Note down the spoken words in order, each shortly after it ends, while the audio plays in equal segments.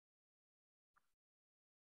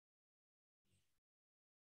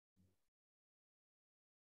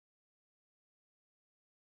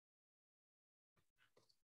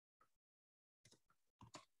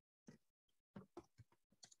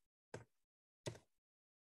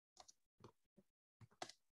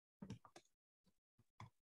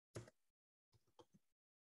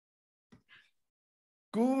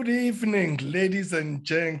Good evening, ladies and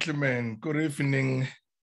gentlemen. Good evening,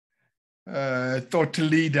 thought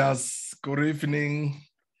leaders. Good evening,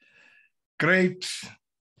 great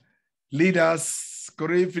leaders.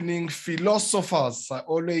 Good evening, philosophers. I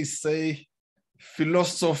always say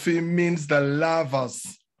philosophy means the lovers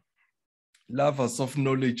of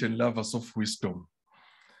knowledge and lovers of wisdom.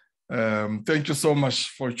 Thank you so much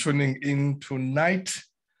for tuning in tonight.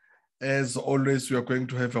 As always, we are going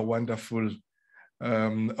to have a wonderful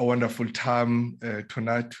time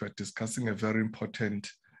tonight. We're discussing a very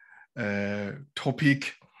important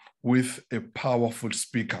topic with a powerful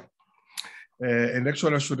speaker. And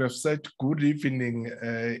actually, I should have said good evening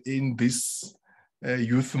in this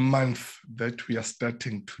youth month that we are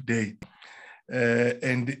starting today.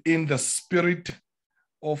 And in the spirit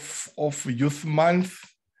of youth month,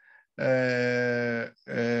 I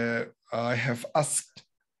have asked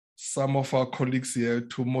some of our colleagues here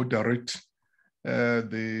to moderate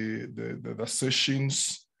the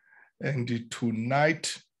sessions, and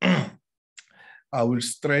tonight I will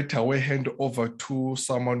straight away hand over to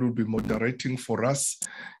someone who will be moderating for us.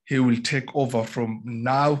 He will take over from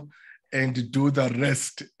now and do the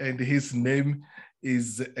rest, and his name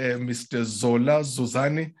is Mr. Zola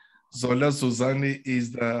Zuzani. Zola Zuzani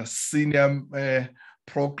is the senior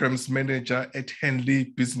programs manager at Henley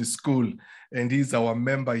Business School, and he's our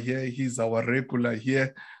member here. He's our regular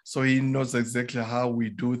here, so he knows exactly how we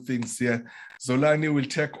do things here. Zolani will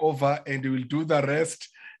take over and he will do the rest.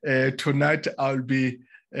 Tonight I'll be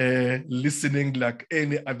listening like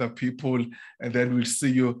any other people, and then we'll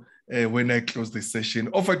see you when I close the session.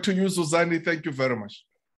 Over to you, Zuzani. Thank you very much.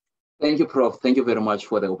 Thank you, Prof. Thank you very much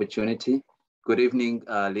for the opportunity. Good evening,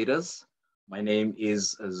 leaders. My name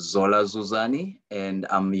is Zola Zuzani, and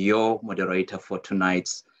I'm your moderator for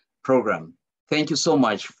tonight's program. Thank you so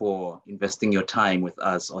much for investing your time with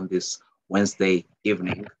us on this Wednesday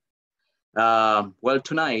evening. Well,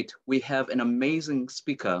 tonight we have an amazing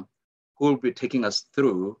speaker who will be taking us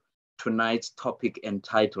through tonight's topic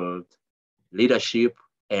entitled Leadership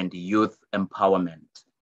and Youth Empowerment.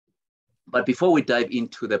 But before we dive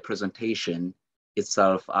into the presentation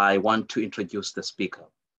itself, I want to introduce the speaker.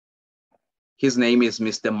 His name is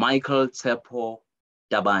Mr. Michael Tshepo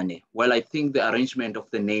Tabane. Well, I think the arrangement of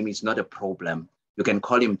the name is not a problem. You can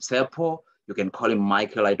call him Tshepo, you can call him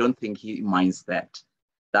Michael. I don't think he minds that.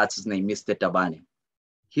 That's his name, Mr. Tabane.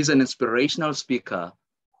 He's an inspirational speaker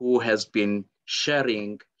who has been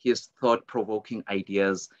sharing his thought-provoking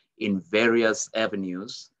ideas in various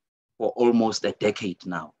avenues for almost a decade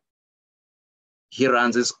now. He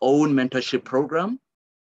runs his own mentorship program,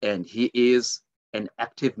 and he is an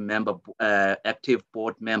active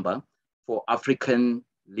board member for African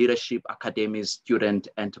Leadership Academy's student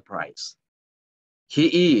enterprise.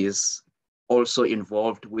 He is also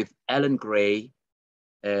involved with Ellen Gray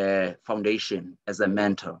Foundation as a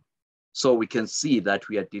mentor. So we can see that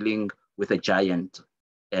we are dealing with a giant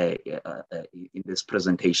in this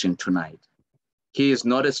presentation tonight. He is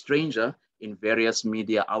not a stranger in various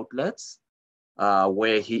media outlets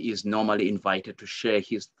where he is normally invited to share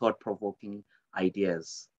his thought-provoking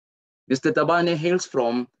ideas. Mr. Tabane hails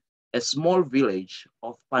from a small village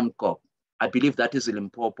of Pankop. I believe that is in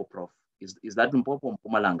Limpopo, Prof. Is that Limpopo or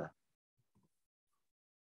Mpumalanga?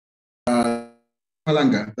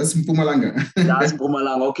 Mpumalanga. That's Mpumalanga. That's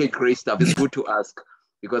Mpumalanga. Okay, great stuff. It's good to ask,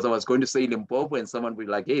 because I was going to say Limpopo and someone will be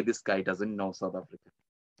like, hey, this guy doesn't know South Africa.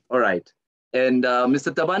 All right. And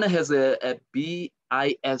Mr. Tabane has a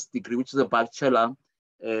BIS degree, which is a Bachelor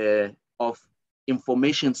of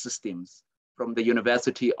Information Systems from the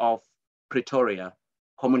University of Pretoria,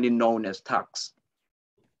 commonly known as TAX.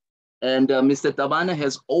 And Mr. Tabane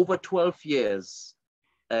has over 12 years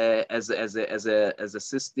as a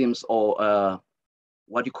systems or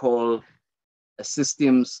what you call a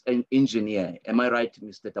systems engineer. Am I right,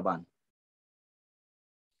 Mr. Tabane?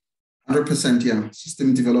 100%, yeah.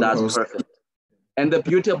 System developer. That's perfect. And the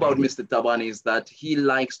beauty about Mr. Tabane is that he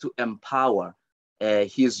likes to empower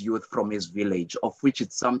his youth from his village, of which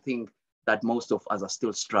it's something that most of us are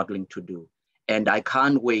still struggling to do. And I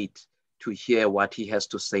can't wait to hear what he has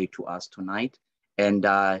to say to us tonight. And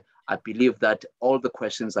I believe that all the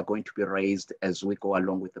questions are going to be raised as we go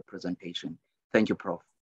along with the presentation. Thank you, Prof.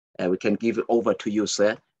 We can give it over to you,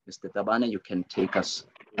 sir. Mr. Tabane, you can take us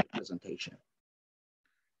through the presentation.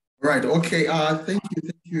 Right, okay,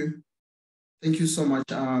 thank you so much,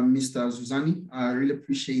 Mr. Zuzani. I really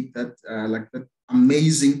appreciate that, that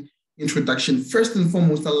amazing introduction. First and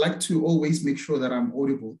foremost, I like to always make sure that I'm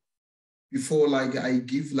audible before I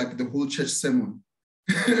give the whole church sermon.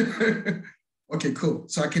 Okay, cool.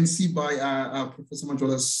 So I can see by Professor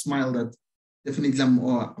Majola's smile that definitely I'm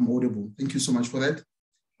audible. Thank you so much for that.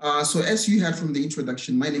 So as you heard from the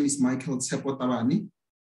introduction, my name is Michael Tshepo Tabane,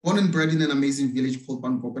 born and bred in an amazing village called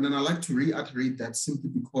Bangkok. And I like to reiterate that simply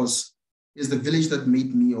because it's the village that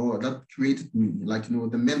made me, or that created me. Like, you know,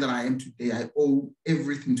 the man that I am today, I owe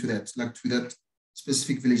everything to that, like to that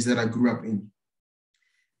specific village that I grew up in.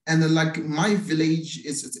 And then, like, my village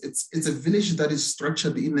it's a village that is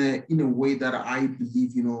structured in a way that I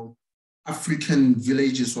believe, you know, African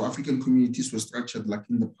villages or African communities were structured like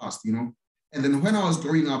in the past, you know. And then when I was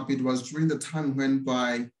growing up, it was during the time when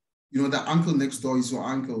you know, the uncle next door is your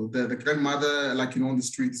uncle, the grandmother, like, you know, on the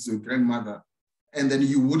street is your grandmother. And then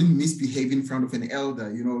you wouldn't misbehave in front of an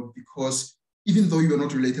elder, you know, because even though you are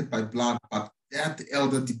not related by blood, but that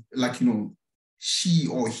elder, like, you know, she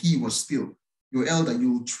or he was still your elder,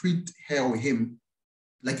 you'll treat her or him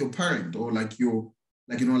like your parent or like your,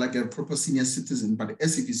 like, you know, like a proper senior citizen, but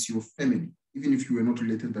as if it's your family, even if you were not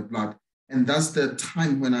related by blood. And that's the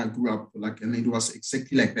time when I grew up, like, and it was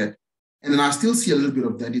exactly like that. And then I still see a little bit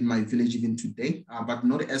of that in my village even today, but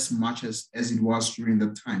not as much as it was during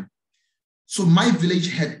that time. So my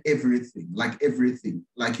village had everything, like,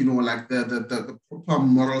 you know, like the proper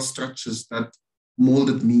moral structures that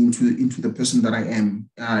molded me into the person that I am.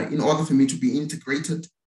 In order for me to be integrated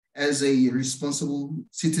as a responsible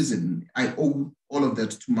citizen, I owe all of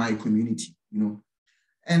that to my community, you know.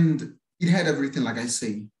 And it had everything, like I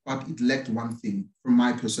say, but it lacked one thing, from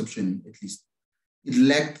my perception at least. It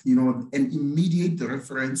lacked, you know, an immediate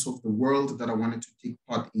reference of the world that I wanted to take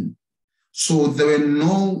part in. So there were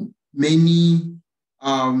no many,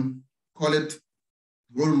 call it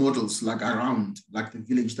role models, like around, like the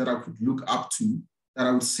village that I could look up to, that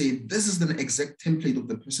I would say, this is the exact template of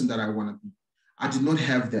the person that I want to be. I did not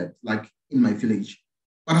have that, like, in my village.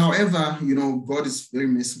 But however, you know, God is very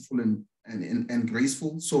merciful and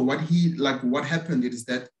graceful. So what happened is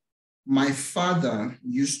that my father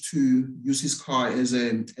used to use his car as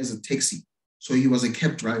a taxi. So he was a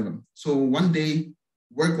cab driver. So one day,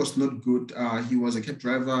 work was not good. He was a cab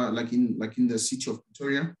driver, like in the city of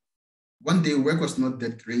Pretoria. One day, work was not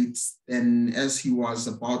that great. Then, as he was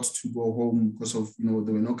about to go home, because of, you know,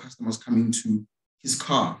 there were no customers coming to his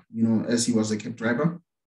car, you know, as he was a cab driver.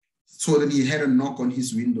 So then he had a knock on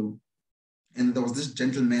his window, and there was this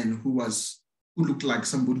gentleman who looked like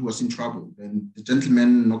somebody who was in trouble. And the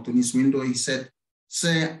gentleman knocked on his window. He said,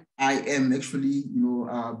 "Sir, I am actually, you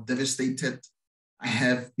know, devastated. I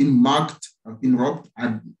have been mugged. I've been robbed.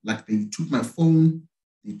 They took my phone,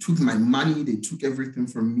 they took my money, they took everything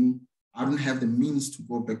from me. I don't have the means to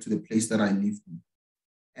go back to the place that I lived in.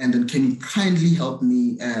 And then can you kindly help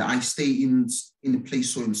me? I stay in a place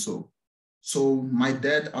so and so." So my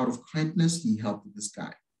dad, out of kindness, he helped this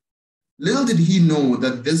guy. Little did he know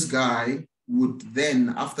that this guy would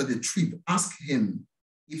then, after the trip, ask him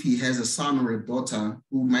if he has a son or a daughter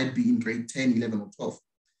who might be in grade 10, 11, or 12.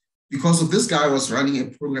 Because of this guy was running a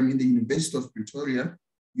program in the University of Pretoria,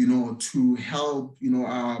 you know, to help, you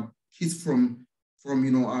know, kids from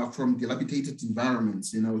dilapidated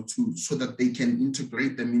environments, you know, so that they can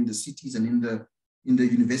integrate them in the cities and in the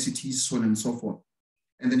universities, so on and so forth.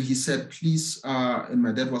 And then he said, please, and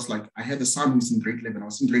my dad was like, I have a son who's in grade 11. I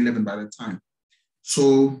was in grade 11 by that time.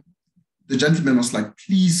 So the gentleman was like,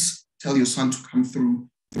 please tell your son to come through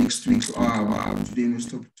next week to the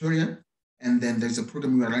University of Pretoria. And then there's a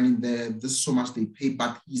program we are running there. This is so much they pay,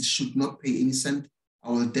 but he should not pay any cent.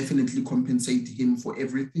 I will definitely compensate him for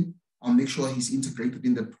everything. I'll make sure he's integrated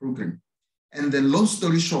in that program. And then, long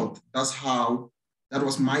story short, that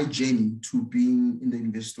was my journey to being in the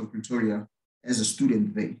University of Pretoria as a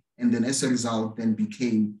student there. And then as a result, then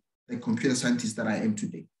became the computer scientist that I am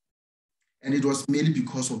today. And it was merely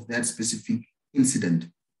because of that specific incident.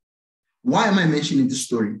 Why am I mentioning this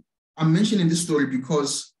story? I'm mentioning this story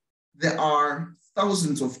because there are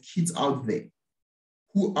thousands of kids out there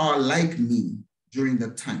who are like me during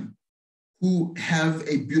that time, who have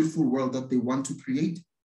a beautiful world that they want to create,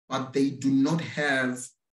 but they do not have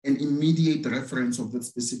an immediate reference of that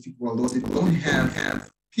specific world, or they don't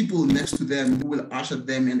have people next to them who will usher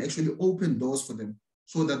them and actually open doors for them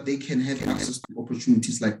so that they can have access to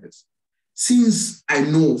opportunities like this. Since I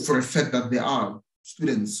know for a fact that there are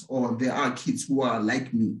students or there are kids who are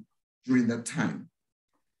like me during that time,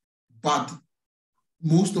 but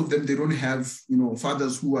most of them, they don't have, you know,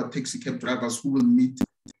 fathers who are taxi cab drivers who will meet,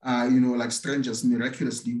 you know, like strangers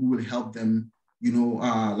miraculously who will help them, you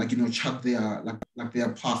know, chart their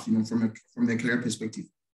path, you know, from their career perspective.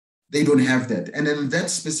 They don't have that. And then that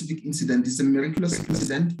specific incident is a miraculous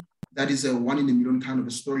incident. That is a 1 in a million kind of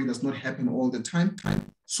a story. Does not happen all the time.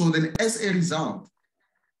 So then as a result,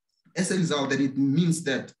 then it means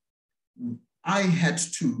that I had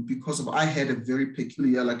to, because of, I had a very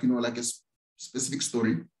peculiar, like, you know, like a specific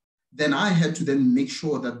story, then I had to then make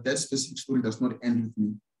sure that that specific story does not end with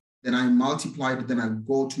me. Then I multiply it, then I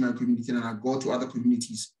go to my community, and I go to other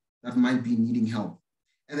communities that might be needing help.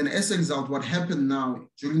 And then as a result, what happened now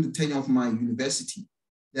during the tenure of my university,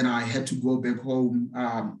 then I had to go back home,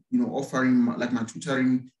 offering like my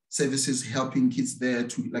tutoring services, helping kids there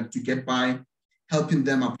to get by, helping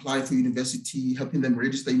them apply for university, helping them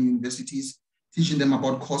register in universities, teaching them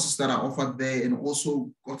about courses that are offered there, and also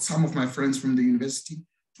got some of my friends from the university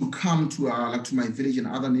to come to my village and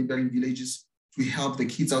other neighboring villages to help the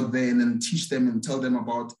kids out there and then teach them and tell them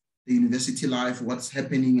about the university life, what's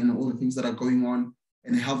happening and all the things that are going on,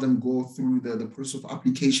 and help them go through the process of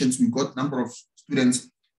applications. We got a number of students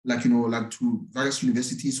to various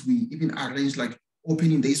universities. We even arranged like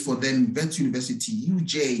opening days for them, Vets University,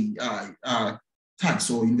 UJ, TAX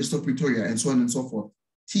or University of Pretoria, and so on and so forth,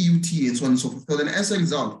 TUT and so on and so forth. So then as a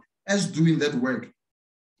result, as doing that work,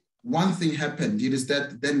 one thing happened. It is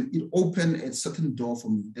that then it opened a certain door for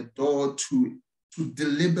me, the door to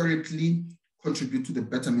deliberately contribute to the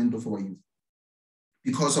betterment of our youth.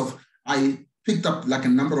 Because I picked up like a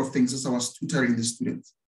number of things as I was tutoring the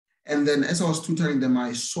students. And then as I was tutoring them,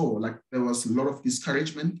 I saw like there was a lot of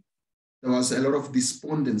discouragement. There was a lot of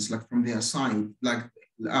despondence like from their side. Like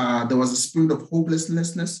there was a spirit of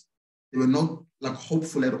hopelessness. They were not like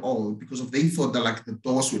hopeful at all because they thought that like the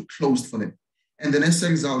doors were closed for them. And then as a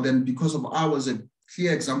result, then because of I was a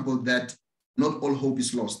clear example that not all hope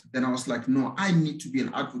is lost, then I was like, no, I need to be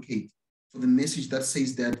an advocate for the message that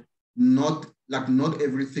says that not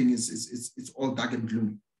everything is it's all dark and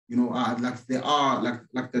gloomy.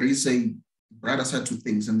 There is a brighter side to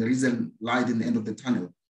things and there is a light in the end of the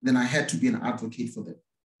tunnel. Then I had to be an advocate for that.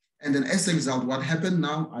 And then as a result, what happened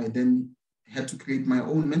now, I then had to create my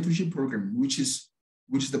own mentorship program, which is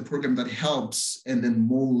the program that helps and then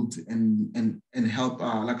mold and help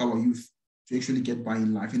our youth to actually get by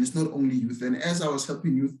in life. And it's not only youth. And as I was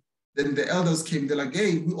helping youth, then the elders came, they're like,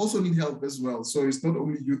 hey, we also need help as well. So it's not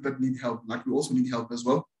only youth that need help, like we also need help as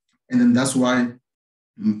well. And then that's why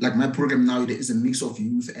like my program now, it is a mix of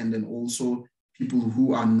youth and then also people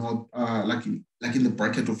who are not like in the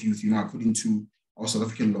bracket of youth, according to our South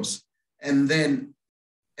African laws. And then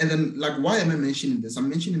like, why am I mentioning this? I'm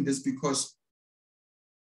mentioning this because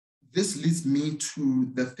this leads me to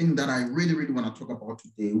the thing that I really, really want to talk about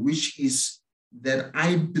today, which is that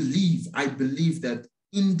I believe that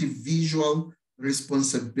individual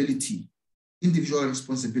responsibility,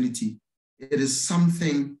 it is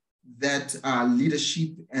something that leadership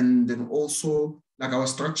and then also like our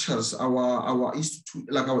structures, our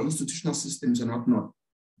institutional systems and whatnot,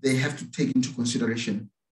 they have to take into consideration,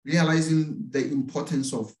 realizing the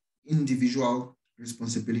importance of individual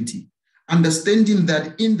responsibility. Understanding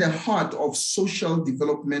that in the heart of social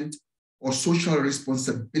development or social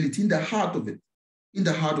responsibility, in the heart of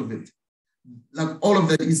it, like all of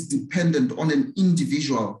that is dependent on an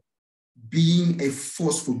individual being a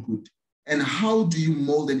force for good. And how do you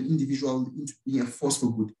mold an individual into being a force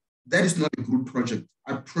for good? That is not a group project.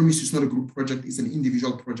 I promise you it's not a group project, it's an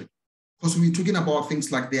individual project. Because we're talking about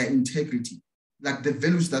things like their integrity, like the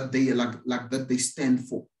values that they that they stand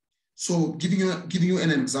for. So giving you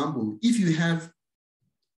an example, if you have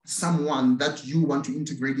someone that you want to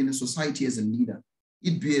integrate in a society as a leader,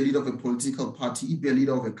 it be a leader of a political party, it be a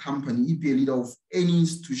leader of a company, it be a leader of any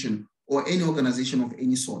institution or any organization of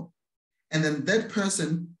any sort. And then that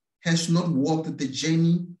person has not walked the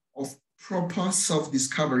journey of proper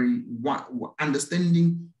self-discovery,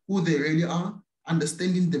 understanding who they really are,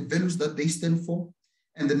 understanding the values that they stand for,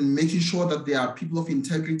 and then making sure that they are people of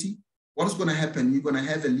integrity. What's going to happen? You're going to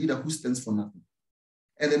have a leader who stands for nothing.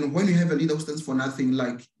 And then when you have a leader who stands for nothing,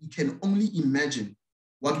 like you can only imagine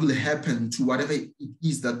what will happen to whatever it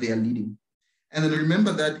is that they are leading. And then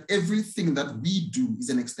remember that everything that we do is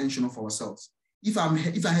an extension of ourselves. If I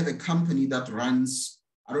have a company that runs,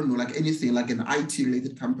 I don't know, like anything, like an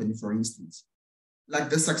IT-related company, for instance, like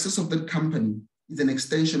the success of that company is an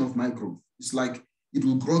extension of my growth. It's like it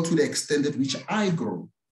will grow to the extent at which I grow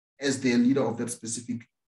as the leader of that specific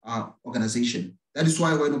organization. That is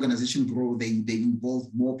why when organizations grow, they involve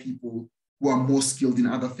more people who are more skilled in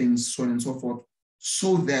other things, so on and so forth,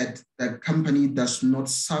 so that the company does not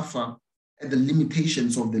suffer at the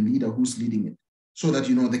limitations of the leader who's leading it, so that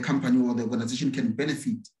the company or the organization can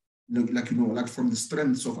benefit, like from the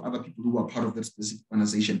strengths of other people who are part of that specific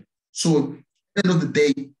organization. So at the end of the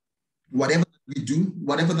day, whatever we do,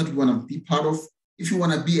 whatever that we want to be part of, if you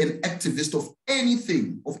want to be an activist of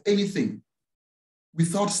anything,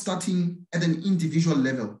 without starting at an individual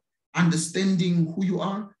level, understanding who you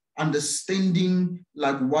are, understanding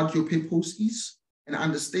like what your purpose is, and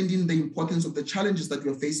understanding the importance of the challenges that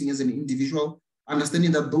you're facing as an individual,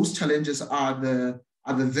 understanding that those challenges are the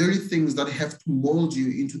very things that have to mold you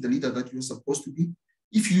into the leader that you're supposed to be.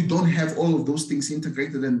 If you don't have all of those things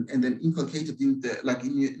integrated and then inculcated in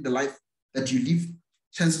the life that you live,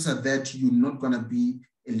 chances are that you're not going to be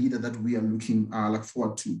a leader that we are looking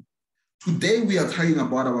forward to. Today, we are crying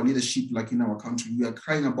about our leadership in our country. We are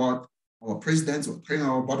crying about our presidents, we're crying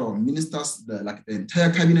about our ministers, the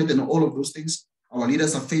entire cabinet and all of those things. Our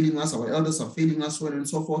leaders are failing us, our elders are failing us, so on and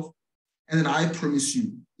so forth. And then I promise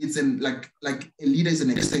you, it's a leader is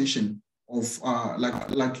an extension of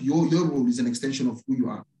your role is an extension of who you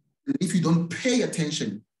are. And if you don't pay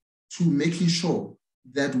attention to making sure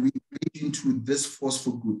that we get into this force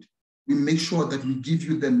for good, we make sure that we give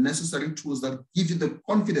you the necessary tools that give you the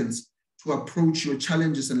confidence to approach your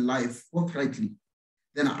challenges in life forthrightly,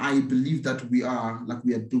 then I believe that we are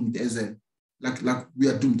doomed we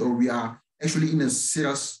are doomed, or we are actually in a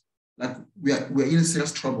serious we're in a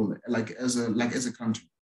serious trouble as a country.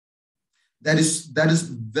 That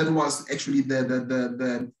was actually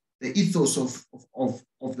the ethos of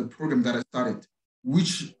the program that I started,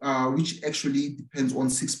 which actually depends on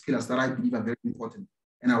 6 pillars that I believe are very important,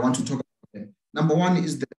 and I want to talk about them. Number 1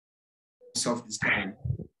 is the self-discovery,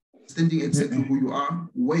 understanding exactly who you are,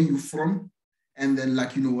 where you're from, and then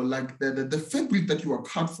the fabric that you are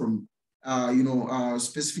cut from,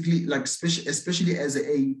 specifically especially as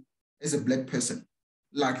a Black person,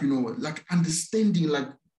 understanding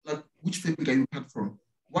which fabric are you cut from,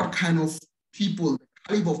 what kind of people, the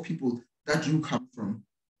caliber of people that you come from,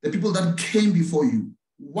 the people that came before you,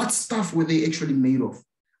 what stuff were they actually made of,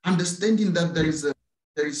 understanding that there is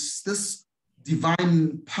this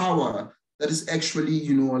divine power that is actually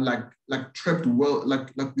trapped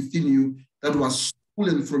within you, that was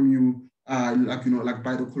stolen from you by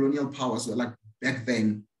the colonial powers back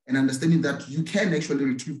then, and understanding that you can actually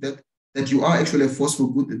retrieve that you are actually a force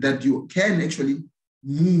for good, that you can actually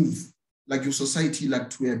move your society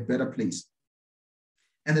to a better place.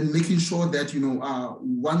 And then making sure that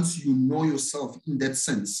once you know yourself in that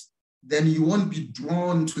sense, then you won't be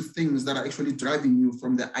drawn to things that are actually driving you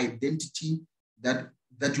from the identity that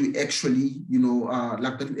you actually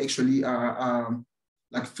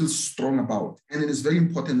feel strong about. And it is very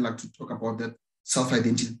important to talk about that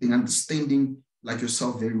self-identity thing, understanding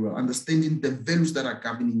yourself very well, understanding the values that are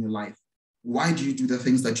governing your life. Why do you do the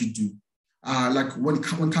things that you do? When it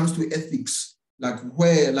comes to ethics,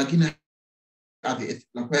 where are your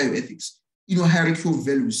ethics? Hierarchy of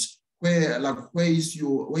values, where is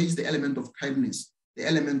the element of kindness, the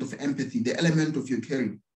element of empathy, the element of your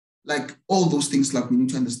caring? All those things, we need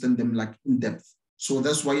to understand them in depth. So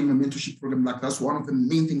that's why in my mentorship program, that's one of the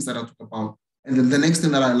main things that I talk about. And then the next thing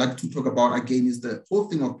that I like to talk about again is the whole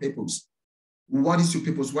thing of purpose. What is your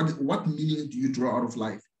purpose? What meaning do you draw out of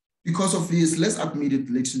life? Because of this, let's admit it,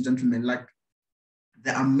 ladies and gentlemen,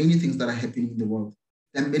 there are many things that are happening in the world.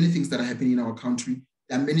 There are many things that are happening in our country.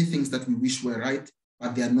 There are many things that we wish were right,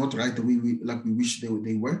 but they are not right the way we wish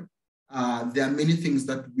they were. There are many things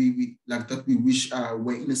that we wish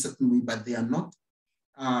were in a certain way, but they are not.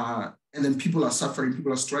 And then people are suffering,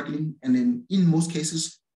 people are struggling, and then in most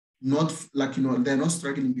cases, they're not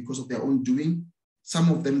struggling because of their own doing.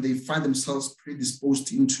 Some of them, they find themselves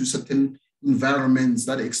predisposed into certain environments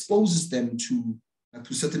that exposes them to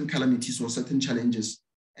certain calamities or certain challenges,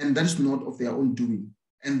 and that is not of their own doing.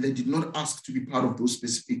 And they did not ask to be part of those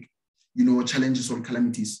specific, challenges or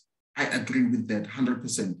calamities. I agree with that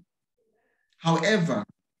 100%. However,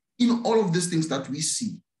 in all of these things that we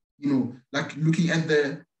see, looking at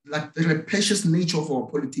the rapacious nature of our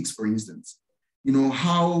politics, for instance,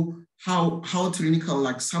 how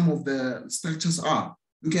tyrannical some of the structures are.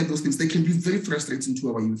 Looking at those things, they can be very frustrating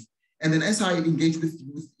to our youth. And then as I engage with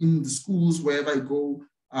youth in the schools, wherever I go,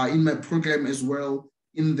 in my program as well,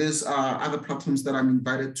 in this other platforms that I'm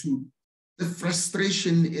invited to, the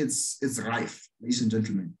frustration is rife, ladies and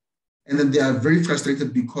gentlemen. And then they are very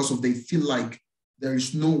frustrated because they feel like there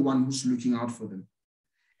is no one who's looking out for them.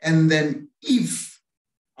 And then if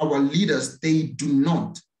our leaders, they do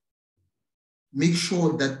not make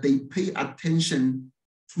sure that they pay attention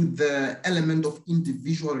to the element of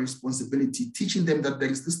individual responsibility, teaching them that there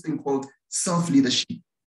is this thing called self-leadership.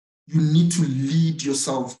 You need to lead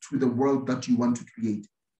yourself to the world that you want to create.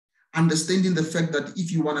 Understanding the fact that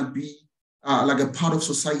if you want to be a part of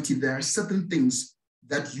society, there are certain things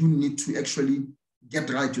that you need to actually get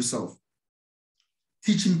right yourself.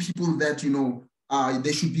 Teaching people that,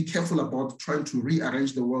 they should be careful about trying to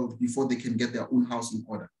rearrange the world before they can get their own house in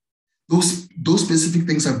order. Those specific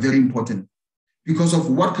things are very important because of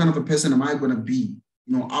what kind of a person am I going to be,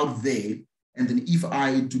 out there And then if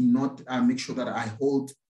I do not make sure that I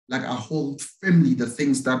hold firmly the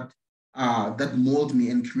things that that mold me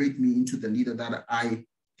and create me into the leader that I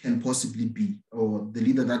can possibly be, or the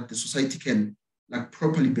leader that the society can like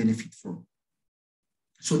properly benefit from.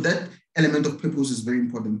 So that element of purpose is a very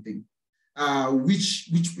important thing. And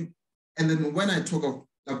then when I talk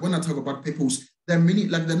about purpose, there are many,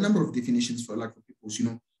 like the number of definitions for purpose, you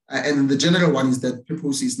know. And the general one is that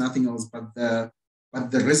purpose is nothing else but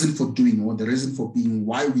the reason for doing, or the reason for being,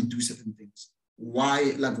 why we do certain things.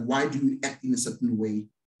 Why do you act in a certain way?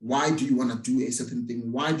 Why do you want to do a certain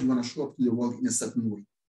thing? Why do you want to show up to the world in a certain way?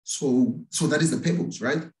 So that is the purpose,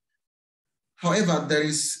 right? However,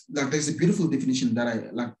 there's a beautiful definition that I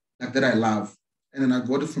love, and then I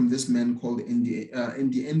got it from this man called Andy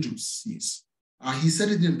Andrews. Yes, he said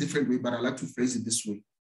it in a different way, but I like to phrase it this way.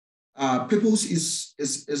 Purpose is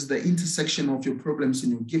the intersection of your problems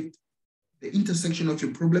and your gift. The intersection of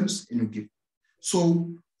your problems and your gift.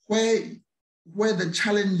 So where the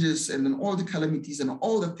challenges and then all the calamities and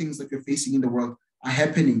all the things that you're facing in the world are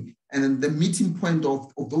happening, and then the meeting point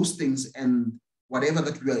of those things and whatever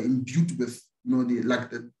that we are imbued with, you know,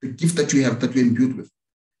 the gift that you have that you're imbued with,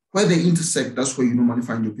 where they intersect, that's where you normally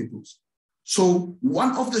find your purpose. So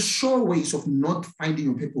one of the sure ways of not finding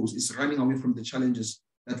your purpose is running away from the challenges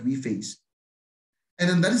that we face. And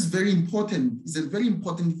then that is very important. It's a very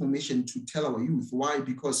important information to tell our youth. Why?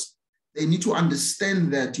 Because they need to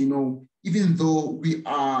understand that, you know, even though we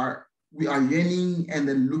are yearning and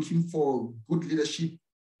then looking for good leadership,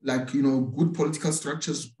 like, you know, good political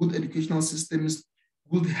structures, good educational systems,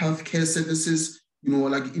 good healthcare services, you know,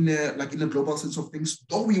 like in a global sense of things,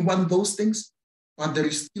 though we want those things, but there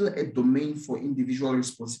is still a domain for individual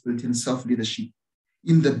responsibility and self-leadership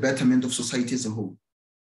in the betterment of society as a whole.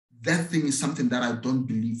 That thing is something that I don't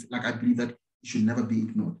believe, I believe that it should never be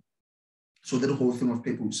ignored. So that whole thing of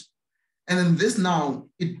purpose. And then this now,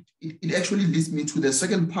 it actually leads me to the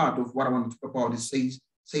second part of what I want to talk about, is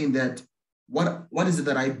saying that what is it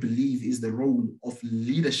that I believe is the role of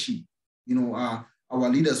leadership, you know, our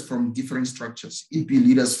leaders from different structures. It be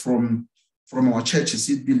leaders from our churches,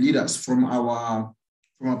 it be leaders from our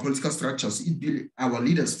political structures, it be our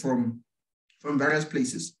leaders from various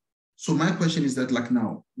places. So my question is that, like,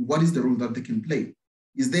 now, what is the role that they can play?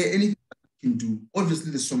 Is there anything that they can do? Obviously,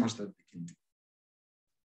 there's so much that they can do.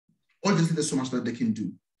 Obviously, there's so much that they can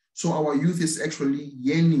do. So our youth is actually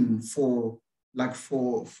yearning for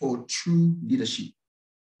true leadership,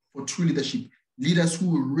 leaders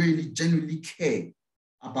who really genuinely care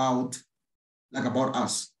about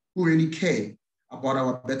us, who really care about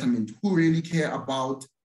our betterment, who really care about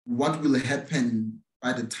what will happen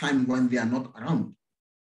by the time when they are not around.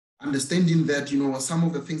 Understanding that, you know, some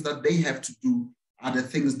of the things that they have to do are the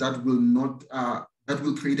things that will not, that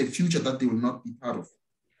will create a future that they will not be part of.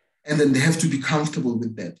 And then they have to be comfortable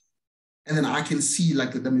with that. And then I can see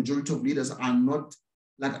the majority of leaders are not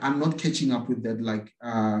catching up with that,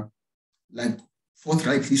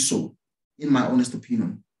 forthrightly so, in my honest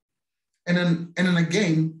opinion. And then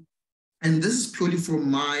again, and this is purely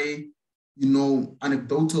from my, you know,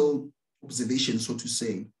 anecdotal observation, so to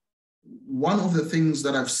say. One of the things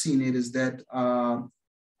that I've seen is that the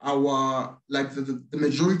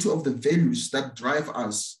majority of the values that drive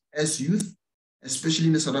us as youth, especially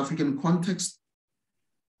in the South African context,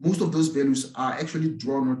 most of those values are actually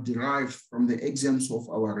drawn or derived from the axioms of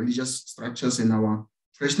our religious structures and our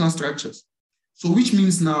traditional structures. So which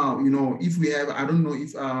means now, you know, if we have, I don't know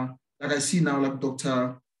if, I see now,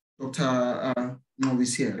 Dr. Ngobo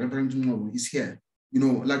is here, Reverend Ngobo is here, you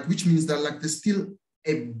know, which means that there's still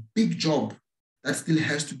a big job that still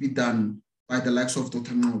has to be done by the likes of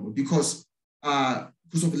Dr. Ngobo, because of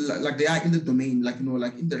they are in the domain,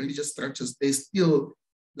 in the religious structures, they still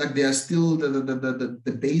they are still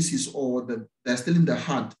the basis, or they're still in the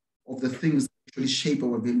heart of the things that actually shape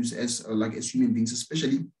our values as human beings,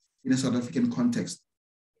 especially in a South African context.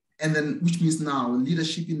 And then, which means now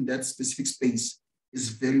leadership in that specific space is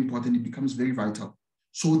very important. It becomes very vital.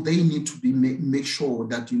 So they need to be make sure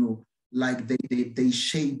that, you know, they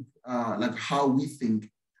shape how we think,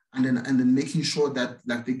 and then making sure that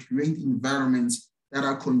they create environments that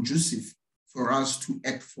are conducive for us to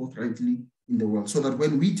act forthrightly in the world, so that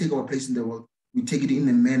when we take our place in the world, we take it in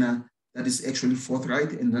a manner that is actually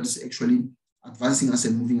forthright and that is actually advancing us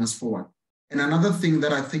and moving us forward. And another thing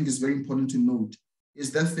that I think is very important to note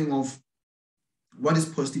is that thing of what is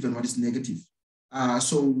positive and what is negative.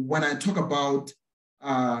 So when I talk about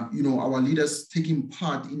you know, our leaders taking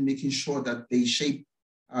part in making sure that they shape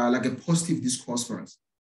a positive discourse for us,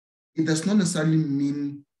 it does not necessarily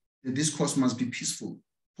mean the discourse must be peaceful.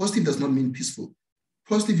 Positive does not mean peaceful.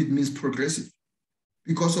 Positive, it means progressive.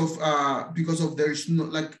 because of there is no,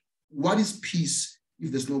 like, what is peace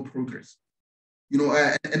if there's no progress? You know,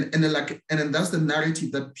 and then that's the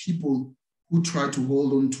narrative that people who try to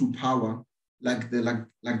hold on to power, like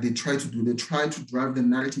they try to do. They try to drive the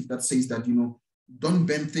narrative that says that, you know, don't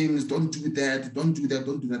bend things, don't do that, don't do that,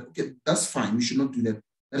 don't do that. Okay, that's fine. We should not do that.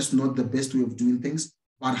 That's not the best way of doing things.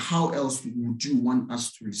 But how else would you want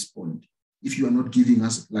us to respond if you are not giving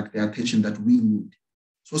us like the attention that we need?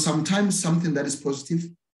 So sometimes something that is positive,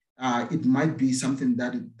 it might be something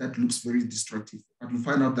that looks very destructive. But we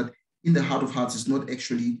find out that in the heart of hearts, it's not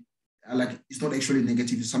actually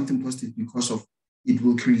negative. It's something positive because of it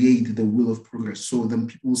will create the will of progress. So then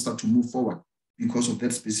people will start to move forward because of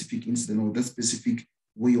that specific incident or that specific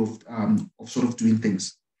way of sort of doing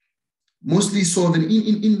things. Mostly so. Then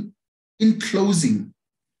in closing,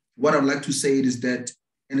 what I'd like to say is that,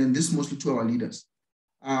 and then this mostly to our leaders,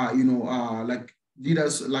 like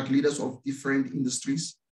leaders of different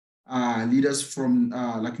industries, leaders from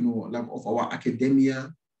of our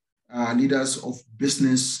academia, leaders of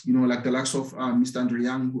business, you know, like the likes of Mr. Andrew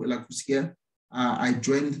Young, who's here. I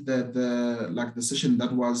joined the session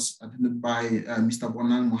that was attended by Mr.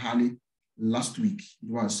 Bonang Mohali last week. It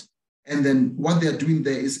was, and then what they are doing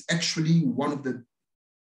there is actually one of the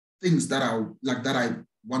things that I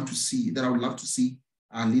want to see, that I would love to see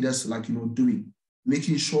leaders doing,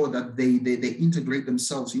 making sure that they integrate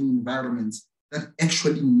themselves in environments that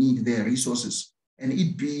actually need their resources, and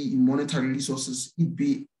it be monetary resources, it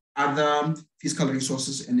be other fiscal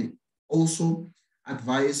resources, and also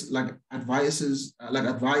advice and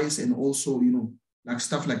also, you know, like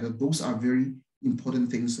stuff like that. Those are very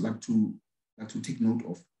important things to take note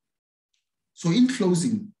of. So in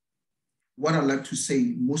closing, what I'd like to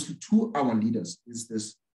say mostly to our leaders is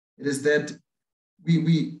this: it is that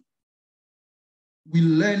we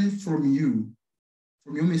learn from your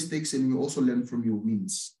mistakes, and we also learn from your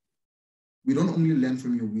wins. We don't only learn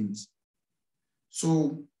from your wins.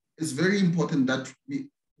 So it's very important that we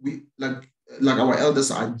our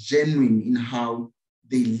elders are genuine in how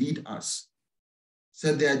they lead us.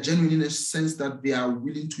 So they are genuine in a sense that they are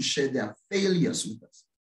willing to share their failures with us.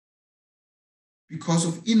 Because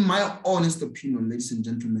of, in my honest opinion, ladies and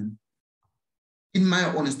gentlemen, in my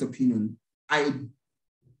honest opinion, I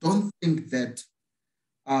don't think that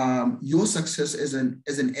your success as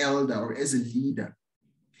an elder or as a leader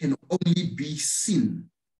can only be seen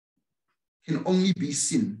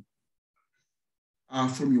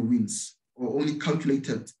from your wins, or only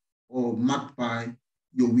calculated or marked by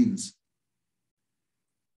your wins.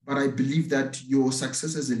 But I believe that your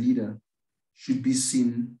success as a leader should be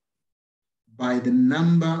seen by the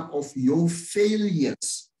number of your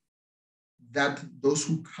failures that those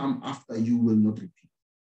who come after you will not repeat.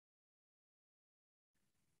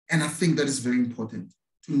 And I think that is very important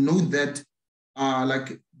to know that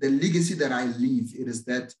the legacy that I leave, it is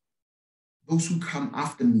that those who come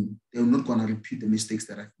after me, they're not going to repeat the mistakes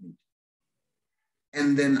that I've made.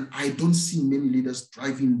 And then I don't see many leaders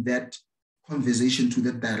driving that conversation to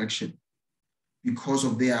that direction because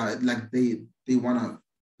of their, they want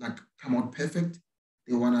to come out perfect.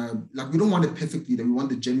 They want to, we don't want a perfect leader. We want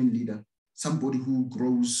the genuine leader, somebody who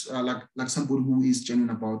grows, somebody who is genuine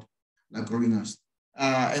about growing us.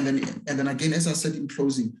 And then again, as I said in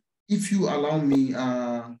closing, if you allow me,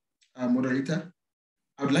 moderator,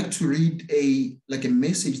 I would like to read a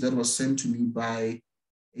message that was sent to me by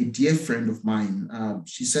a dear friend of mine.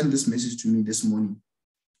 She sent this message to me this morning,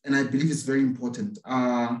 and I believe it's very important.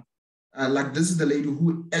 This is the lady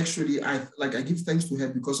who actually I give thanks to her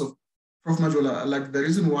because of Prof. Majola. The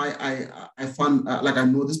reason why I found I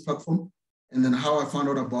know this platform, and then how I found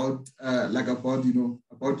out about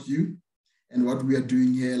you and what we are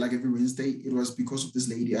doing here every Wednesday. It was because of this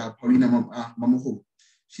lady, Paulina Mamoho.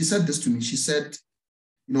 She said this to me. She said,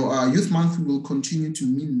 Youth Month will continue to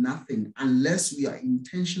mean nothing unless we are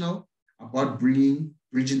intentional about bridging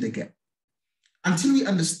the gap. Until we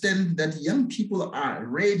understand that young people are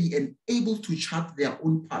ready and able to chart their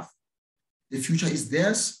own path, the future is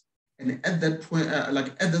theirs. And at that point,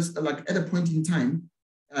 at a point in time,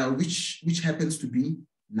 which happens to be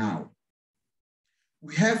now,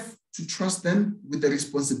 we have to trust them with the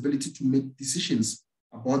responsibility to make decisions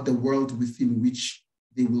about the world within which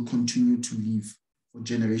they will continue to live for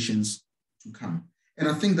generations to come. And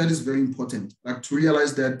I think that is very important, to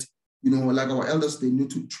realize that, our elders, they need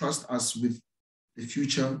to trust us with the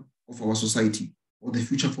future of our society or the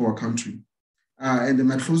future for our country. And in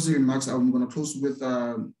my closing remarks, I'm going to close with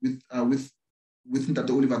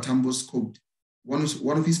Dr. Oliver Tambo's quote.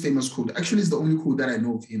 One of his famous quotes. Actually, it's the only quote that I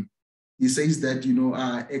know of him. He says that,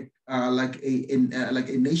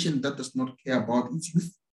 a nation that does not care about its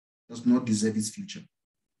youth does not deserve its future.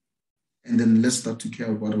 and then let's start to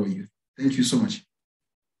care about our youth. Thank you so much.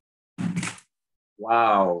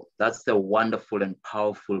 Wow, that's a wonderful and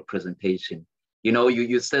powerful presentation. You know,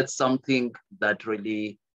 you said something that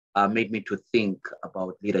really made me to think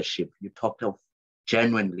about leadership. You talked of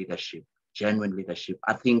genuine leadership, genuine leadership.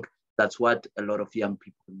 I think that's what a lot of young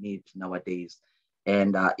people need nowadays.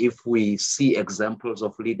 And if we see examples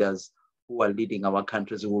of leaders who are leading our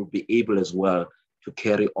countries, we will be able as well to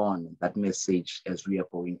carry on that message as we are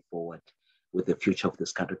going forward with the future of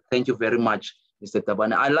this country. Thank you very much, Mr.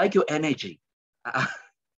 Tabane. I like your energy.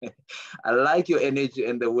 I like your energy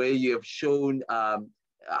and the way you have shown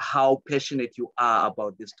how passionate you are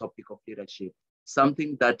about this topic of leadership,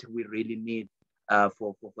 something that we really need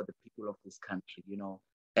for the people of this country, you know,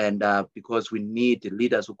 and because we need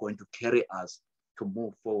leaders who are going to carry us to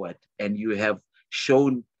move forward. And you have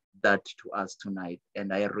shown that to us tonight.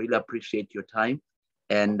 And I really appreciate your time.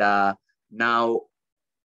 And now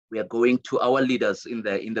we are going to our leaders in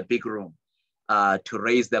the big room to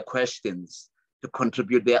raise their questions, to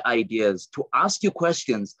contribute their ideas, to ask you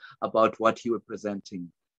questions about what you were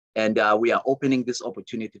presenting. And we are opening this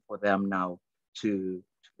opportunity for them now to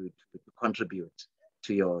contribute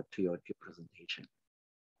to your presentation.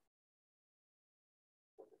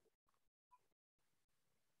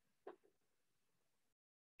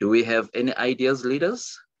 Do we have any ideas,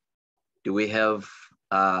 leaders? Do we have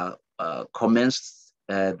comments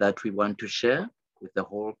that we want to share with the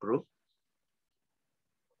whole group?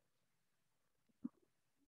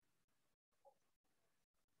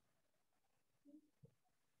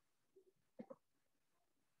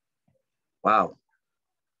 Wow.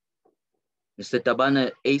 Mr.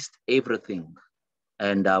 Tabane aced everything,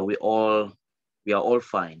 and we are all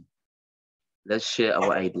fine. Let's share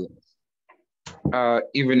our ideas.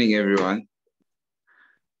 Evening, everyone.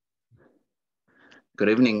 Good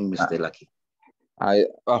evening, Mr. Lucky.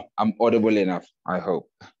 I'm audible enough, I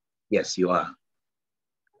hope. Yes, you are.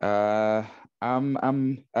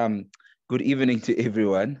 Good evening to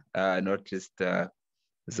everyone, not just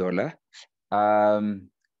Zola.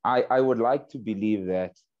 I would like to believe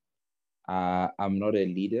that I'm not a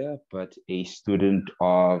leader, but a student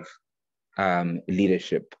of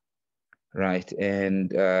leadership, right? And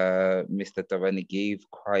Mr. Tabane gave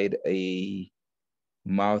quite a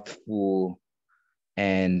mouthful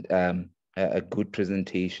and a good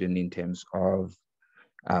presentation in terms of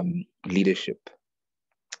leadership.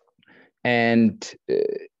 And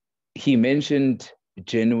he mentioned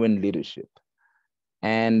genuine leadership.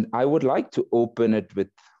 And I would like to open it with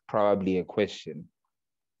probably a question,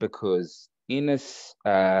 because in as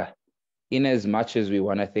much as we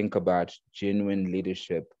want to think about genuine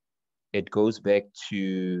leadership, it goes back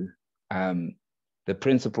to the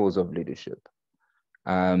principles of leadership.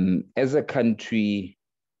 As a country,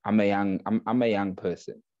 I'm a young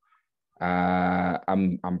person.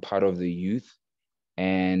 I'm part of the youth,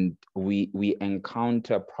 and we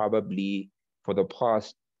encounter probably for the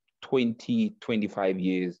past 20, 25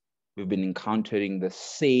 years, we've been encountering the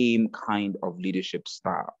same kind of leadership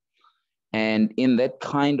style. And in that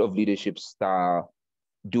kind of leadership style,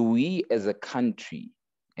 do we as a country,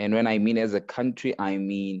 and when I mean as a country, I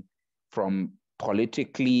mean from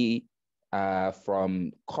politically,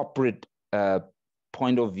 from corporate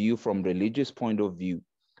point of view, from religious point of view,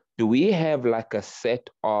 do we have like a set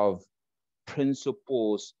of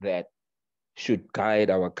principles that should guide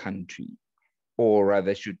our country, or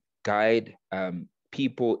rather should guide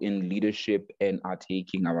people in leadership and are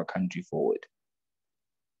taking our country forward?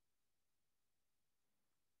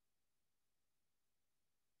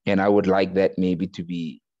 And I would like that maybe to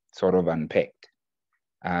be sort of unpacked,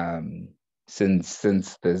 since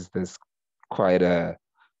there's quite a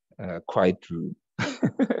room.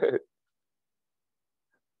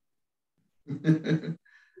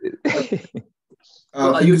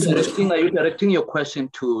 Are you directing your question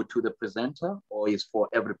to the presenter, or is for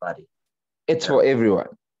everybody? It's for everyone.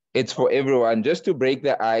 It's for everyone, just to break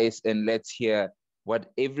the ice and let's hear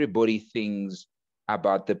what everybody thinks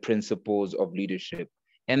about the principles of leadership.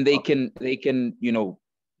 And they can, you know,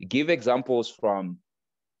 give examples from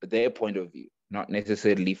their point of view, not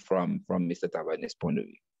necessarily from Mr. Tabane's point of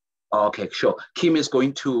view. Okay, sure. Kim is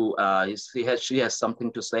going to, she has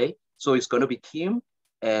something to say. So it's going to be Kim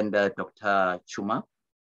and Dr. Chuma.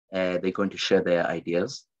 They're going to share their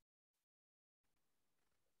ideas.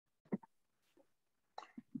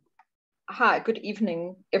 Hi, good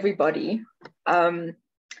evening, everybody.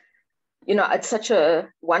 You know, it's such a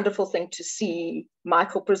wonderful thing to see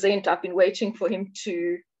Michael present. I've been waiting for him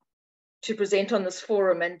to present on this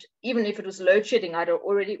forum, and even if it was load shedding, I'd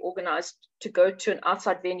already organized to go to an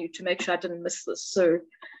outside venue to make sure I didn't miss this. So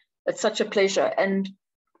it's such a pleasure. And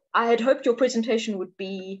I had hoped your presentation would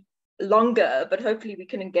be longer, but hopefully we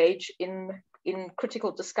can engage in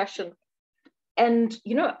critical discussion. And,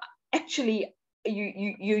 you know, actually,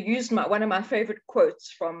 you used one of my favorite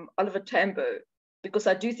quotes from Oliver Tambo, because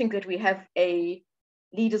I do think that we have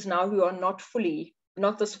leaders now who are not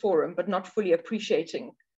this forum, but not fully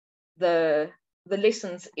appreciating the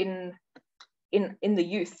lessons in the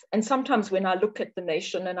youth. And sometimes when I look at the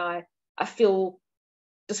nation and I feel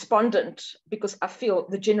despondent, because I feel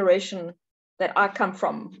the generation that I come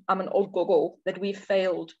from, I'm an old gogo, that we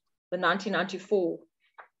failed the 1994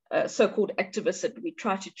 so-called activists that we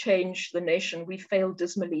try to change the nation. We failed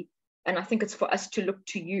dismally. And I think it's for us to look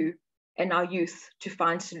to you and our youth to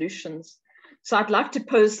find solutions. So I'd like to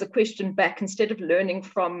pose the question back. Instead of learning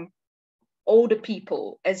from older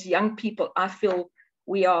people, as young people, I feel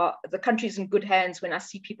the country's in good hands when I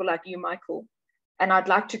see people like you, Michael. And I'd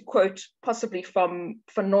like to quote possibly from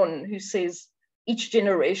Fanon, who says, each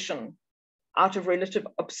generation out of relative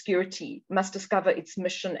obscurity must discover its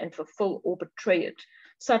mission and fulfill or betray it.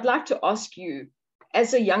 So I'd like to ask you,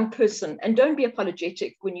 as a young person, and don't be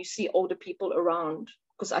apologetic when you see older people around,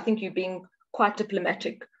 because I think you're being quite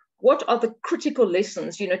diplomatic. What are the critical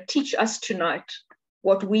lessons? You know, teach us tonight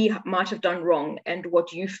what we might have done wrong and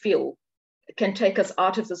what you feel can take us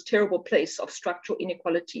out of this terrible place of structural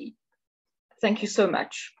inequality. Thank you so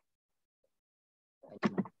much.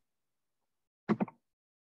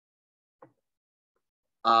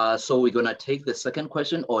 So we're gonna take the second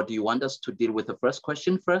question, or do you want us to deal with the first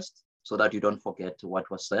question first so that you don't forget what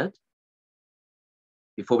was said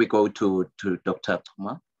before we go to Dr.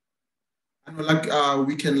 Thuma? I know,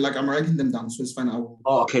 we can, I'm writing them down, so it's fine.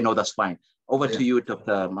 Oh, okay, no, that's fine. Over to you,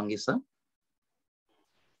 Dr. Mangisa.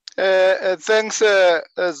 Thanks,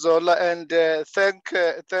 Zola, and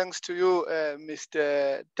thanks to you,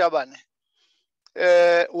 Mr. Tabane.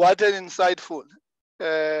 What an insightful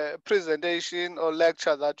presentation or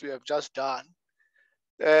lecture that we have just done.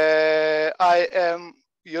 I am,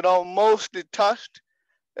 mostly touched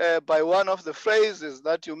by one of the phrases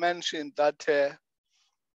that you mentioned, that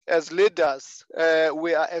as leaders,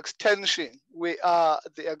 we are extension. We are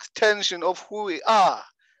the extension of who we are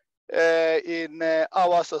in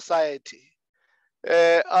our society.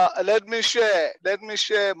 Let me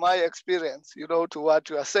share my experience, to what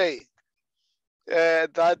you are saying.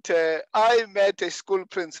 That I met a school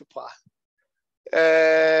principal,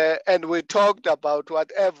 and we talked about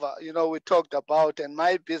whatever, we talked about, and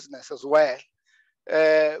my business as well,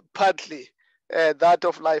 partly that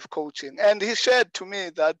of life coaching. And he shared to me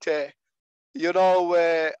that,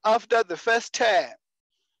 after the first term,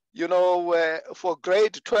 for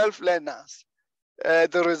grade 12 learners,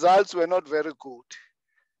 the results were not very good.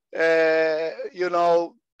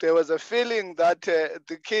 There was a feeling that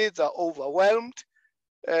the kids are overwhelmed.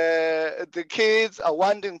 The kids are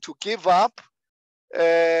wanting to give up.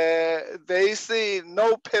 They see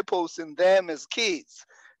no purpose in them as kids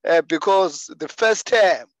because the first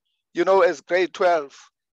term, as grade 12,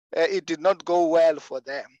 it did not go well for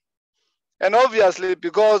them. And obviously,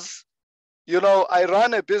 because, I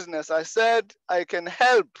run a business, I said I can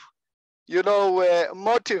help,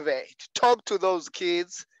 motivate, talk to those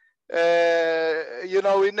kids,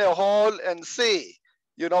 in a hall and see,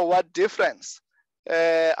 what difference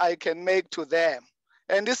I can make to them.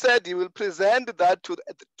 And he said he will present that to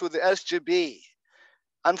the SGB.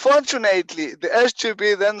 Unfortunately, the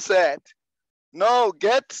SGB then said, no,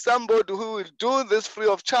 get somebody who will do this free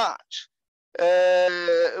of charge.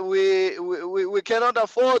 We cannot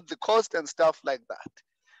afford the cost and stuff like that.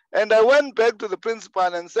 And I went back to the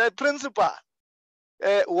principal and said, Principal,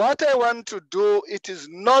 what I want to do, it is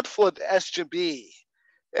not for the SGB.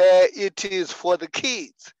 It is for the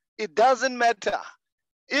kids. It doesn't matter.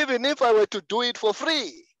 Even if I were to do it for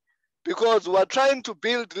free, because we're trying to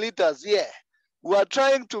build leaders here. We're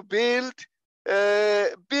trying to build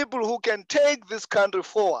people who can take this country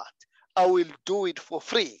forward. I will do it for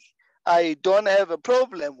free. I don't have a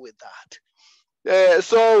problem with that.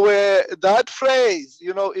 So that phrase,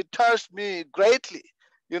 it touched me greatly,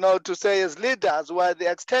 to say as leaders, we're the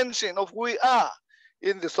extension of who we are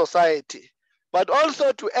in the society. But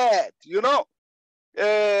also to add,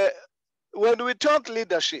 when we talk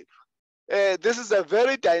leadership, this is a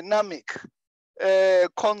very dynamic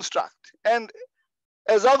construct. And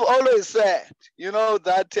as I've always said,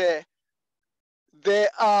 that there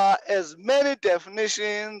are as many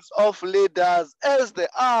definitions of leaders as there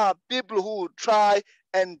are people who try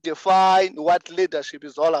and define what leadership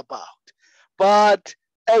is all about. But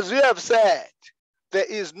as we have said, there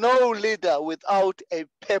is no leader without a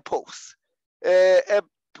purpose.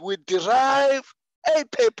 We derive a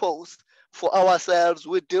purpose for ourselves.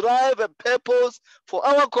 We derive a purpose for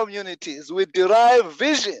our communities. We derive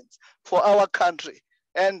visions for our country.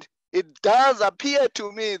 And it does appear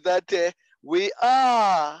to me that we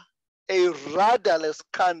are a rudderless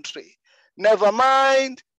country. Never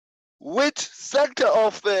mind which sector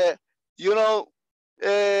of,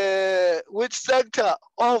 which sector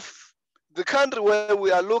of the country where we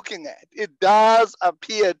are looking at. It does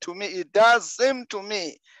appear to me, it does seem to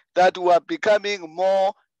me that we are becoming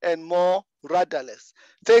more and more rudderless.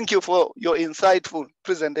 Thank you for your insightful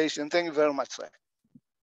presentation. Thank you very much, sir.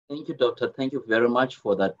 Thank you, Doctor. Thank you very much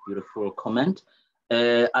for that beautiful comment.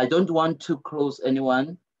 I don't want to close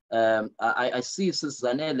anyone. I see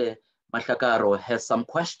Zanele Mashakaro has some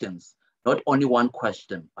questions, not only one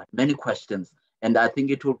question, but many questions. And I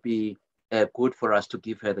think it will be good for us to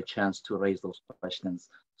give her the chance to raise those questions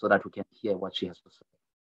so that we can hear what she has to say.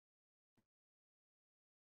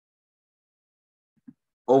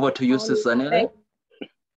 Over to you, Zanele.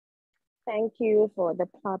 Thank you for the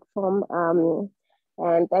platform.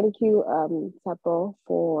 And thank you, Tshepo,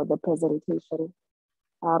 for the presentation.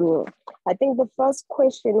 I think the first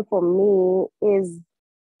question for me is,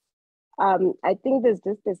 I think there's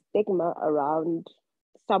just a stigma around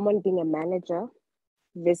someone being a manager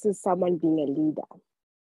versus someone being a leader.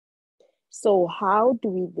 So how do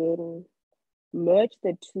we then merge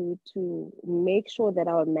the two to make sure that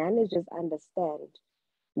our managers understand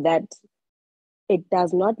that it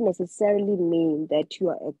does not necessarily mean that you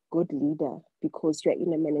are a good leader because you're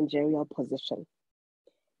in a managerial position?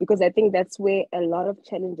 Because I think that's where a lot of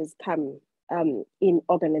challenges come in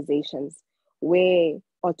organizations, where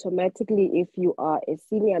automatically, if you are a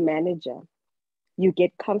senior manager, you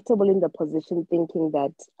get comfortable in the position thinking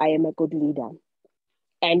that I am a good leader.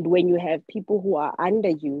 And when you have people who are under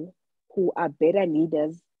you, who are better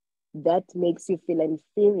leaders, that makes you feel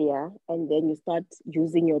inferior, and then you start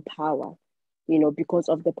using your power, because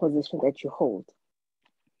of the position that you hold.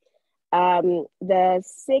 The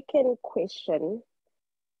second question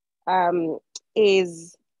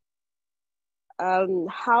is,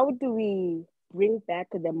 how do we bring back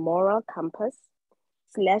the moral compass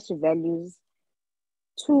 / values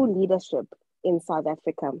to leadership in South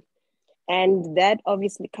Africa? And that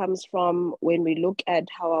obviously comes from when we look at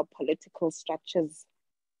how our political structures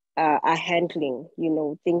are handling,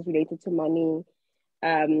 things related to money,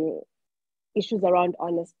 issues around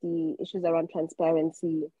honesty, issues around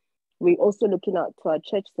transparency. We're also looking at to our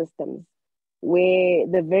church systems, where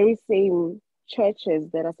the very same churches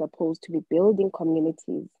that are supposed to be building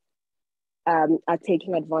communities are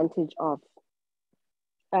taking advantage of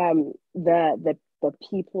the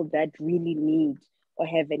people that really need or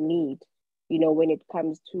have a need, when it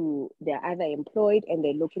comes to they're either employed and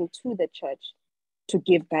they're looking to the church to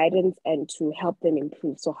give guidance and to help them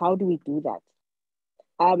improve. So how do we do that?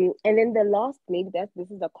 And then the last, maybe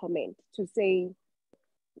this is a comment to say,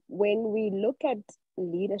 when we look at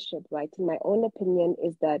leadership, right, in my own opinion,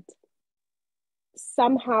 is that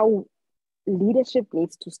somehow leadership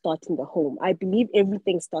needs to start in the home. I believe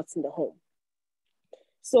everything starts in the home.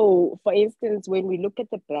 So, for instance, when we look at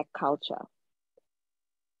the Black culture,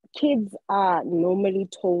 kids are normally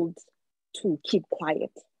told to keep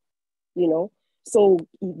quiet, So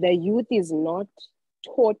the youth is not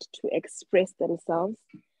taught to express themselves.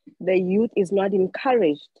 The youth is not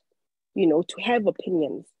encouraged, to have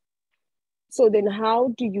opinions. So then how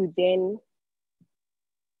do you then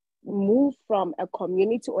move from a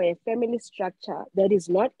community or a family structure that is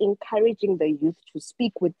not encouraging the youth to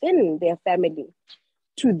speak within their family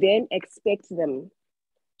to then expect them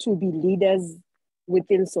to be leaders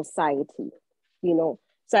within society,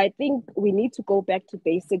 So I think we need to go back to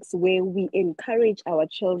basics where we encourage our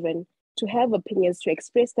children to have opinions, to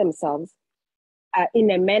express themselves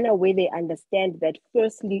in a manner where they understand that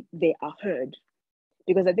firstly, they are heard.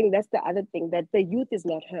 Because I think that's the other thing, that the youth is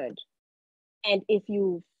not heard. And if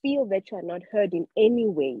you feel that you are not heard in any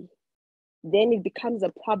way, then it becomes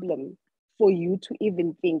a problem for you to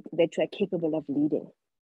even think that you are capable of leading.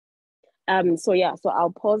 So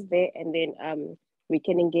I'll pause there, and then we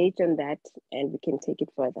can engage on that and we can take it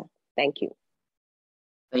further. Thank you.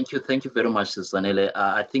 Thank you very much, Zanele.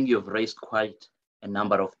 I think you've raised quite a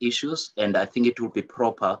number of issues, and I think it will be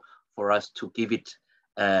proper for us to give it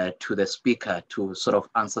to the speaker to sort of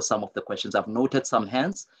answer some of the questions. I've noted some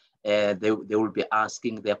hands. They will be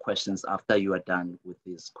asking their questions after you are done with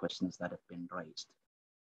these questions that have been raised.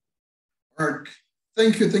 All right.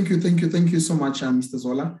 Thank you so much, Mr.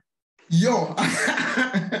 Zola.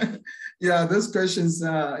 Yeah, those questions,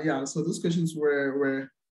 so those questions were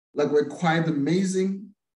quite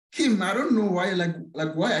amazing. Kim, I don't know why,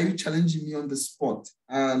 why are you challenging me on the spot?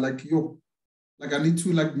 like I need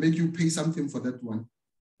to like make you pay something for that one.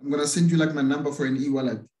 I'm gonna send you like my number for an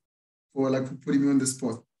e-wallet for like putting me on the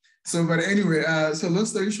spot. So, but anyway, so long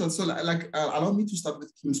story short, so allow me to start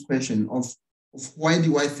with Kim's question of why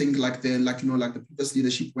do I think like the previous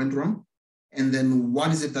leadership went wrong, and then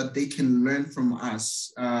what is it that they can learn from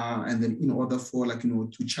us, and then in order for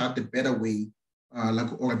to chart a better way,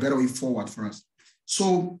 or a better way forward for us.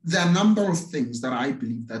 So there are a number of things that I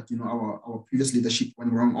believe that our previous leadership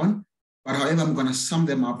went wrong on, but however, I'm going to sum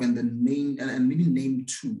them up and then maybe name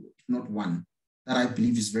two, if not one, that I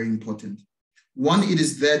believe is very important. One, it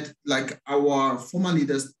is that like our former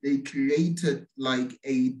leaders, they created like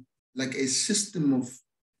a system of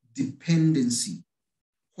dependency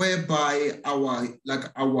whereby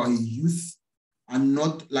our youth are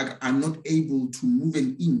not able to move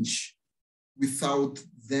an inch without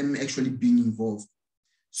them actually being involved.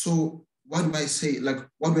 So what do I say? Like,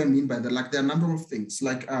 what do I mean by that? Like, there are a number of things.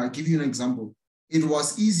 Like, I'll give you an example. It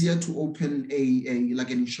was easier to open an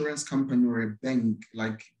insurance company or a bank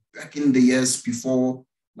like back in the years before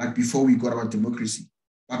we got our democracy.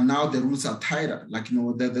 But now the rules are tighter. Like,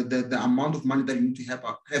 the amount of money that you need to have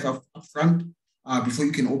up front before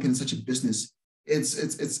you can open such a business,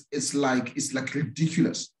 it's like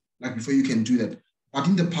ridiculous. Like, before you can do that. But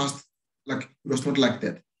in the past, like, it was not like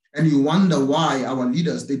that. And you wonder why our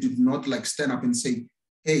leaders, they did not like stand up and say,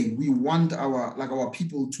 hey, we want our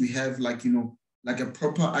people to have a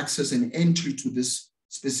proper access and entry to this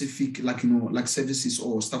specific services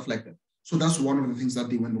or stuff like that. So that's one of the things that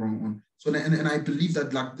they went wrong on. So and I believe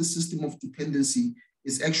that like this system of dependency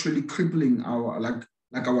is actually crippling our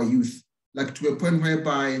our youth, like to a point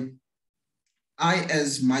whereby I,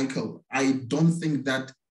 as Michael, I don't think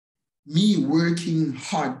that me working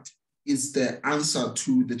hard is the answer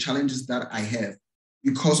to the challenges that I have,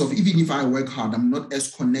 because of even if I work hard, I'm not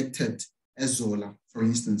as connected as Zola, for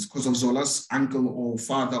instance, because of Zola's uncle or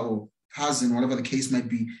father or cousin, whatever the case might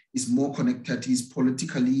be, is more connected, he's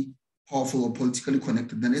politically powerful or politically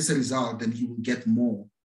connected. Then as a result, then he will get more,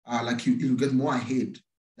 he will get more ahead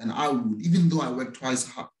than I would, even though I work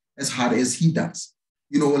twice as hard as he does.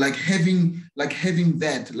 Having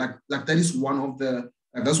that, that is one of the,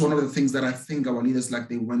 that's one of the things that I think our leaders,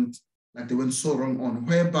 they went so wrong on,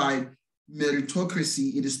 whereby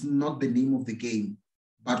meritocracy, it is not the name of the game,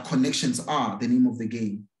 but connections are the name of the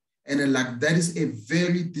game. And then, that is a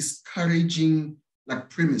very discouraging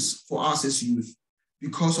premise for us as youth,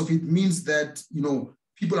 because of it means that,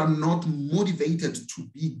 people are not motivated to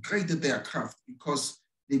be great at their craft, because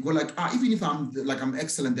they go even if I'm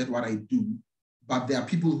excellent at what I do, but there are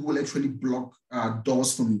people who will actually block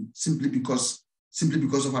doors for me simply because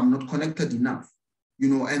of I'm not connected enough,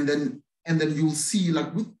 and then you'll see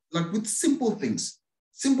with simple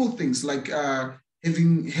things like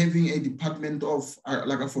having a department of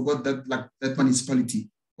I forgot that that municipality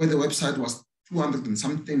where the website was 200 and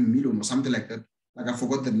something million or something like that. I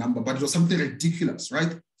forgot the number, but it was something ridiculous,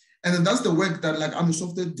 right? And then that's the work that I'm a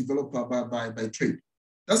software developer by trade.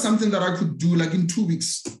 That's something that I could do in 2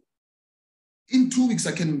 weeks. In 2 weeks,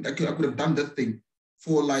 I could have done that thing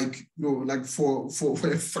for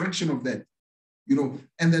for a fraction of that,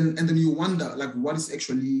 and then you wonder what is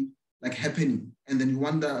actually happening, and then you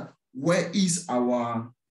wonder where is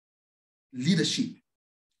our leadership.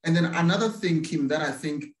 And then another thing, Kim, that I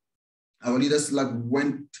think our leaders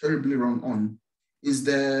went terribly wrong on is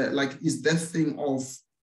that thing of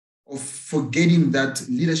forgetting that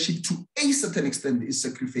leadership to a certain extent is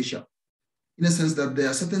sacrificial, in a sense that there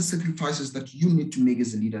are certain sacrifices that you need to make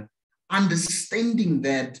as a leader, understanding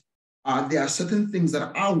that there are certain things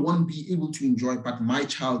that I won't be able to enjoy, but my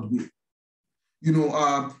child will.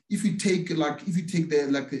 If you take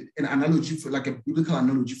an analogy for a biblical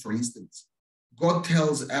analogy, for instance, God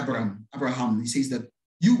tells Abraham, he says that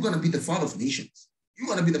you're going to be the father of nations. You're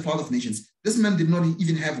going to be the father of nations. This man did not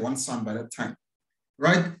even have one son by that time,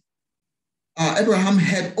 right? Abraham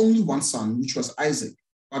had only one son, which was Isaac.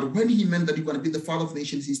 But when he meant that you're going to be the father of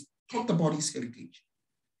nations, he talked about his heritage.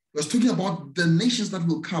 He was talking about the nations that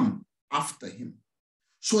will come after him.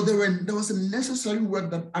 So there was a necessary work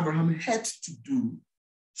that Abraham had to do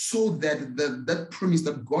so that that promise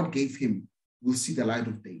that God gave him will see the light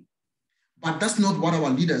of day. But that's not what our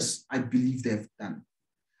leaders, I believe, they have done.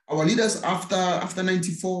 Our leaders after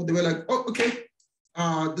 94, they were like, oh, okay,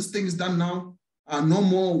 this thing is done now. No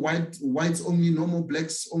more whites only, no more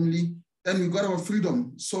blacks only. Then we got our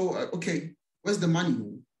freedom. So, okay, where's the money?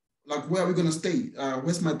 Where are we going to stay?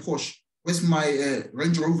 Where's my Porsche? Where's my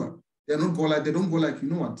Range Rover? They don't go you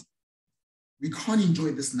know what? We can't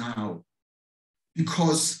enjoy this now,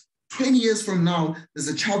 because 20 years from now, there's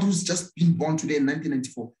a child who's just been born today in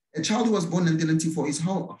 1994. A child who was born in 1994 is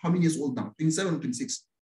how many years old now? 27 or 26,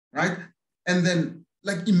 right? And then,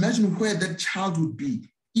 like, imagine where that child would be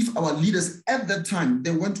if our leaders at that time,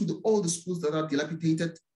 they went to all the schools that are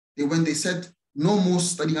dilapidated. They said, no more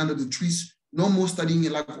studying under the trees, no more studying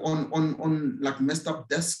like on like messed up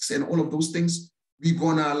desks and all of those things. We're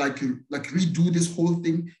gonna like redo this whole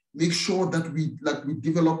thing, make sure that we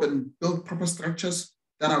develop and build proper structures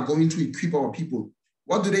that are going to equip our people.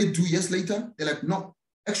 What do they do years later? They're like, no,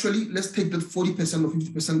 actually, let's take that 40% or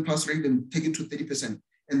 50% pass rate and take it to 30%.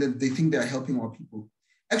 And then they think they are helping our people.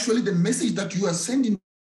 Actually, the message that you are sending,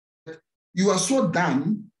 you are so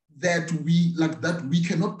done that we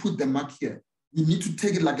cannot put the mark here. We need to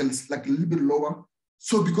take it like a little bit lower.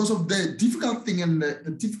 So because of the difficult thing and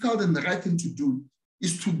the difficult and the right thing to do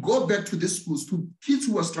is to go back to the schools, to kids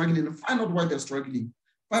who are struggling and find out why they're struggling.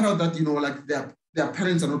 Find out that, like their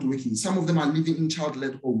parents are not working. Some of them are living in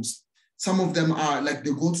child-led homes. Some of them are like,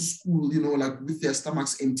 they go to school, like with their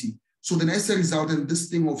stomachs empty. So then as a result, and this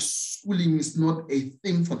thing of schooling is not a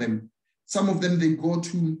thing for them. Some of them, they go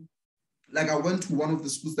to, like I went to one of the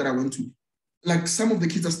schools that I went to, like some of the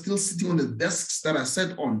kids are still sitting on the desks that I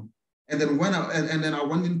sat on. And then then I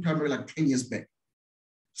went in primary like 10 years back.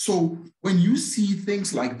 So when you see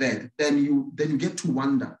things like that, then you get to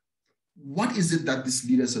wonder, what is it that these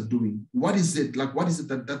leaders are doing? What is it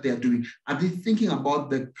that they are doing? Are they thinking about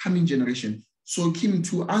the coming generation? So Kim,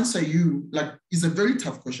 to answer you, like, is a very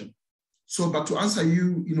tough question. So, but to answer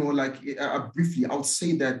you, briefly, I would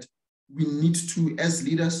say that we need to, as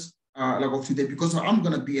leaders, like of today, because I'm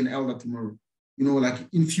going to be an elder tomorrow, like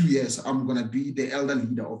in few years, I'm going to be the elder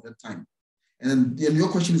leader of that time. And your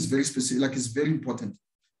question is very specific, like it's very important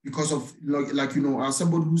because of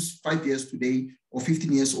somebody who's 5 years today or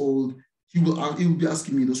 15 years old, he will be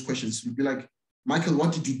asking me those questions. He'll be like, Michael,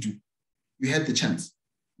 what did you do? You had the chance.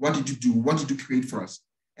 What did you do? What did you create for us?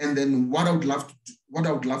 And then what I would love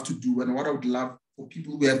to do, and what I would love for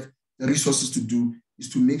people who have the resources to do is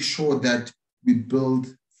to make sure that we build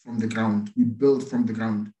from the ground. We build from the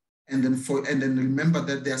ground. And then remember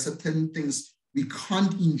that there are certain things we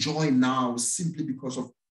can't enjoy now simply because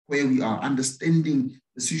of where we are, understanding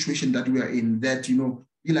the situation that we are in, that,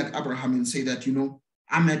 be like Abraham and say that,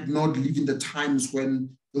 I might not live in the times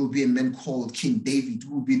when there will be a man called King David,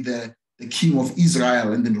 who will be the king of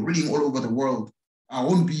Israel and then ruling all over the world. I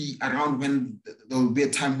won't be around when there will be a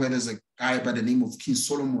time where there's a guy by the name of King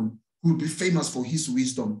Solomon who will be famous for his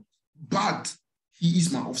wisdom, but he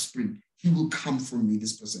is my offspring. He will come from me,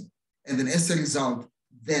 this person. And then as a result,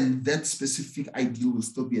 then that specific ideal will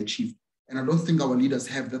still be achieved. And I don't think our leaders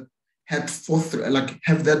have that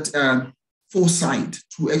foresight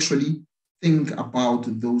to actually think about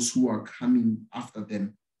those who are coming after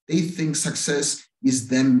them. They think success is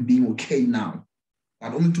them being okay now,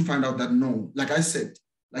 but only to find out that no, like I said,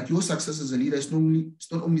 like your success as a leader is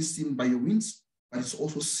not only seen by your wins, but it's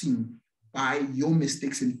also seen by your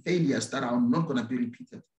mistakes and failures that are not going to be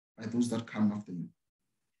repeated by those that come after you.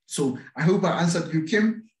 So I hope I answered you,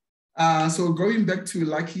 Kim. So going back to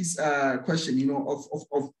Lucky's question,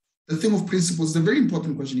 of the thing of principles, is a very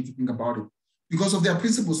important question if you think about it. Because of their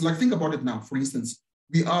principles, like think about it now, for instance,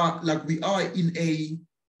 we are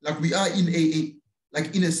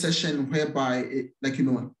in a session whereby,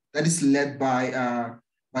 that is led by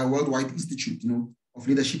Worldwide Institute, of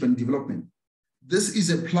Leadership and Development. This is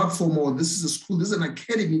a platform, or this is a school, this is an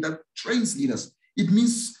academy that trains leaders. It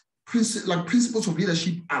means principles of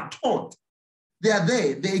leadership are taught. They are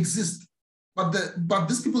there, they exist, but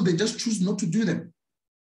these people, they just choose not to do them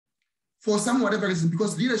for some whatever reason.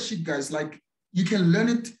 Because leadership, guys, like you can learn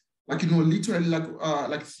it, literally,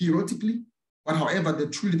 like theoretically, but however, the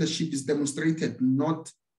true leadership is demonstrated,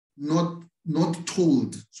 not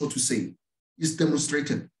told, so to say. It's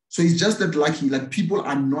demonstrated. So it's just that like people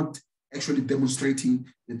are not actually demonstrating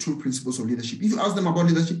the true principles of leadership. If you ask them about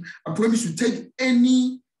leadership, I promise you, take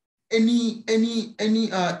any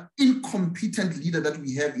incompetent leader that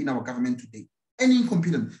we have in our government today, any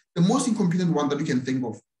incompetent, the most incompetent one that you can think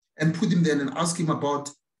of, and put him there and ask him about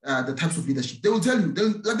the types of leadership. They will tell you,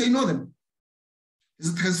 they know them.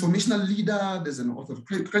 There's a transformational leader, there's an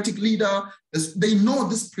autocratic leader, they know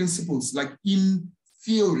these principles, like in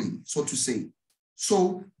theory, so to say.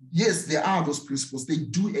 So yes, there are those principles, they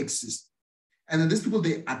do exist. And then these people,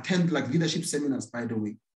 they attend like leadership seminars, by the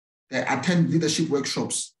way. They attend leadership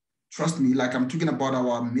workshops. Trust me, like I'm talking about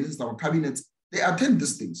our ministers, our cabinets, they attend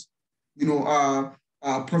these things.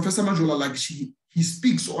 Professor Majola, like he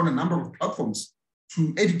speaks on a number of platforms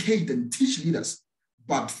to educate and teach leaders.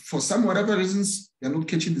 But for some whatever reasons, they're not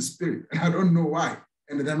catching the spirit. And I don't know why.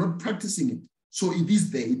 And they're not practicing it. So it is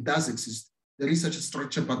there, it does exist. There is such a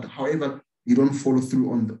structure, but however, they don't follow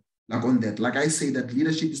through on that. Like I say, that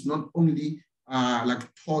leadership is not only like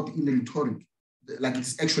taught in the rhetoric, like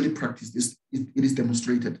it's actually practiced, it is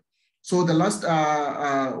demonstrated. So the last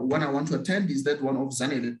one I want to attend is that one of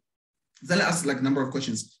Zanele. Zanele asked like a number of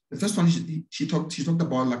questions. The first one, she talked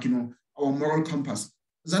about like, you know, our moral compass.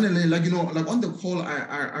 Zanele, like, you know, like on the call,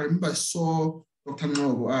 I remember I saw Dr.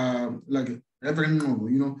 Ngogo, like Reverend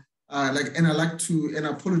Ngogo, you know, like, and I like to, and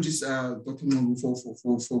apologies, Dr.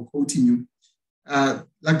 Ngogo, for quoting you.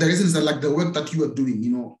 Like the reason is that like the work that you are doing,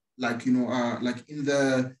 you know, like, you know, like in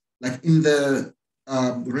the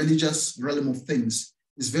religious realm of things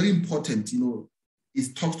is very important. You know,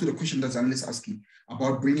 it talks to the question that Zanele is asking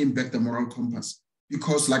about bringing back the moral compass,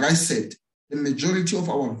 because like I said, the majority of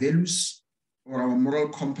our values or our moral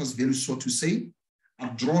compass values, so to say,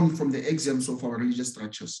 are drawn from the axioms of our religious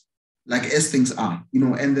structures, like as things are, you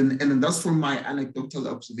know, and then that's from my anecdotal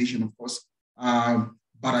observation, of course.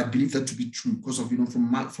 But I believe that to be true because of, you know,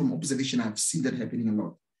 from observation, I've seen that happening a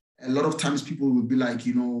lot. A lot of times people will be like,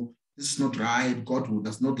 you know, this is not right, God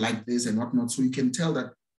does not like this and whatnot. So you can tell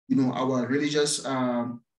that, you know, our religious,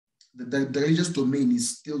 the religious domain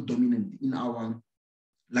is still dominant in our,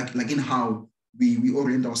 like in how we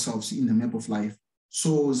orient ourselves in the map of life.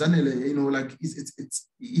 So Zanele, you know, like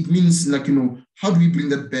it means like, you know, how do we bring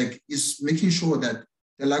that back is making sure that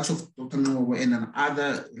the likes of Dr. Ngogo and then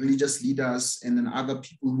other religious leaders and then other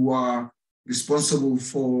people who are responsible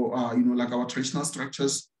for, you know, like our traditional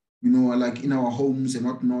structures, you know, like in our homes and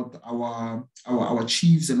whatnot, our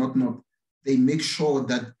chiefs and whatnot, they make sure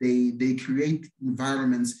that they create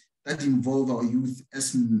environments that involve our youth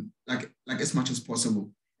as much as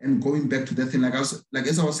possible. And going back to that thing,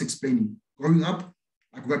 as I was explaining, growing up,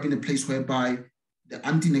 I grew up in a place whereby the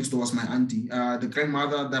auntie next door was my auntie. The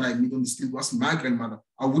grandmother that I meet on the street was my grandmother.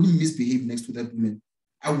 I wouldn't misbehave next to that woman.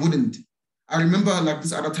 I wouldn't. I remember like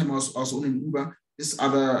this other time I was on an Uber, this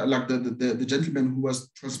other, like the gentleman who was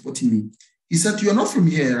transporting me. He said, "You're not from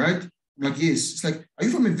here, right?" I'm like, "Yes." It's like, "Are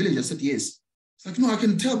you from a village?" I said, "Yes." It's like, "No, I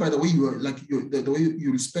can tell by the way you are, like the way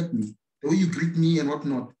you respect me, the way you greet me and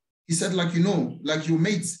whatnot." He said, like, you know, like your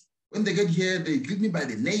mates, when they get here, they greet me by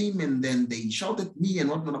the name and then they shout at me and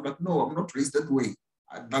whatnot. I'm like, "No, I'm not raised that way.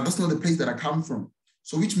 That's not the place that I come from."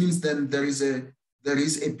 So which means then there is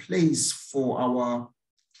a place for our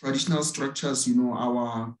traditional structures, you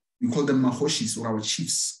know, we call them mahoshis or our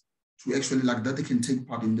chiefs, to actually like that they can take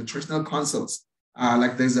part in the traditional councils.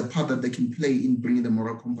 Like there's a part that they can play in bringing the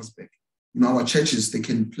moral compass back. You know, our churches, they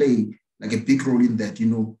can play like a big role in that, you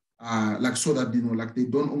know, like so that, you know, like they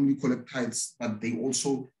don't only collect tithes, but they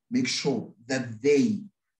also make sure that they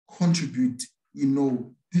contribute, you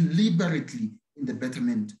know, deliberately in the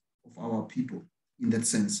betterment of our people in that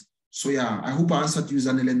sense. So yeah, I hope I answered you,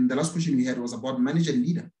 Zanele. And the last question we had was about manager and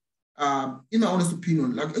leader. In my honest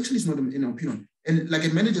opinion, like actually it's not in my opinion, and like a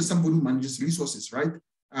manager is somebody who manages resources, right?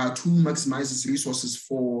 To maximizes resources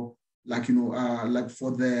for, like, you know, like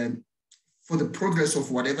for the progress of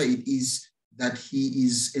whatever it is that he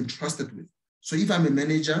is entrusted with. So if I'm a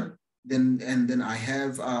manager, then I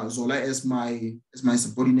have Zola as my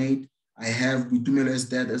subordinate, I have Butumelo as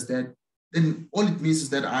that, then all it means is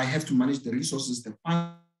that I have to manage the resources, the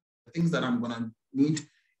things that I'm gonna need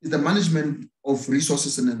is the management of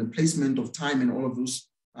resources and then the placement of time and all of those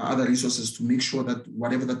other resources to make sure that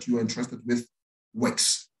whatever that you are entrusted with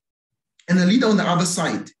works. And the leader on the other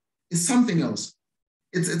side is something else.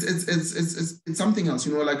 It's something else,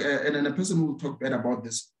 you know, like, and then a person who will talk bad about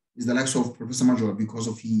this is the likes of Professor Majola, because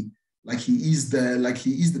of he is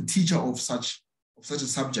the teacher of such a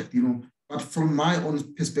subject, you know. But from my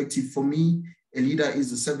own perspective, for me, a leader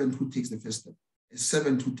is a servant who takes the first step. A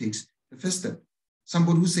servant who takes the first step.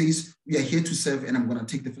 Somebody who says, "We are here to serve, and I'm going to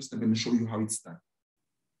take the first step and show you how it's done."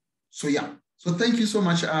 So yeah. So thank you so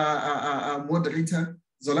much, moderator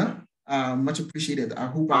Zola. Much appreciated. I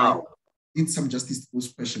hope I did some justice to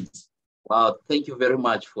those questions. Wow, thank you very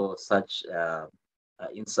much for such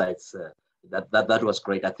insights. That was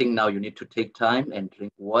great. I think now you need to take time and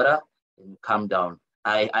drink water and calm down.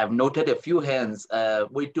 I've noted a few hands.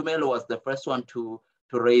 Tumelo was the first one to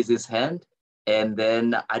raise his hand. And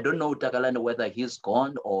then I don't know, Takalane, whether he's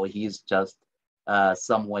gone or he's just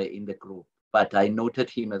somewhere in the group, but I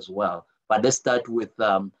noted him as well. But let's start with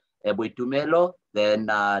Tumelo, then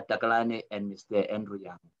Takalane and Mr.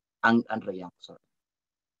 Andre Young, sorry.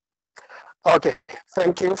 Okay,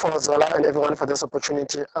 thank you for Zola and everyone for this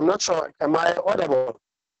opportunity. I'm not sure, am I audible?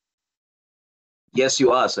 Yes,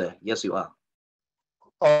 you are, sir. Yes, you are.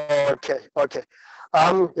 Okay.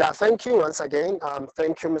 Yeah, thank you once again.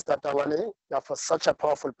 Thank you, Mr. Tabane, for such a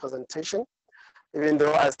powerful presentation. Even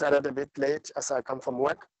though I started a bit late as I come from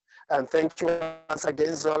work, And thank you once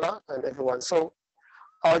again, Zola and everyone. So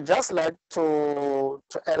I would just like to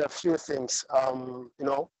add a few things,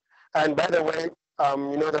 and by the way,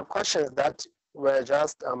 the questions that were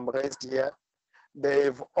just raised here,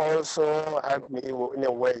 they've also helped me in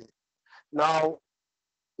a way. Now,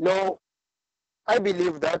 I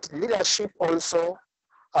believe that leadership also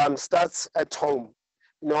starts at home.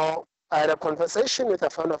 I had a conversation with a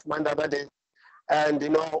friend of mine the other day, and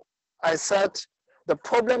I said the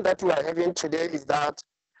problem that we are having today is that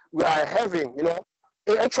we are having,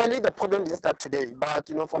 actually the problem isn't that today, but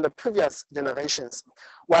from the previous generations,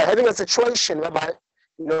 we are having a situation whereby,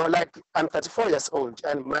 like I'm 34 years old,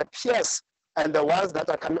 and my peers and the ones that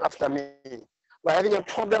are coming after me, we're having a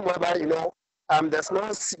problem whereby, there's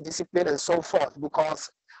no discipline and so forth,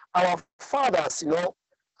 because our fathers,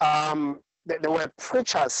 they were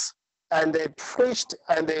preachers, and they preached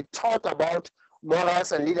and they taught about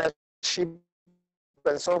morals and leadership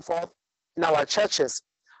and so forth in our churches.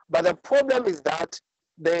 But the problem is that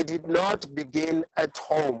they did not begin at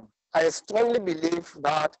home. I strongly believe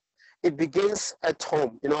that it begins at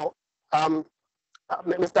home. Mr.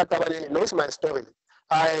 Tabane knows my story.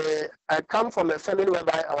 I come from a family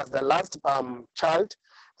whereby I was the last child,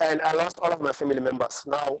 and I lost all of my family members.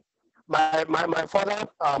 Now, my father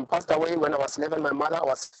passed away when I was 11, my mother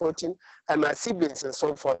was 14, and my siblings and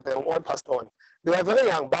so forth, they all passed on. They were very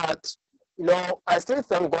young, but I still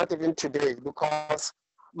thank God even today, because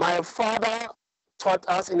my father taught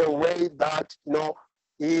us in a way that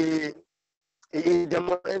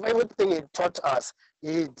everything he taught us,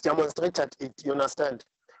 he demonstrated it. You understand?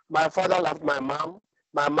 My father loved my mom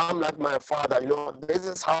loved my father. This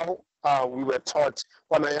is how we were taught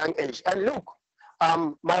from a young age. And look,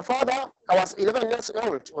 my father, I was 11 years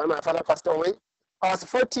old when my father passed away. I was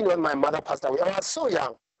 14 when my mother passed away. I was so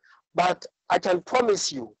young, but I can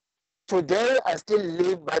promise you, today I still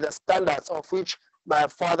live by the standards of which my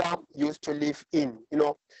father used to live in,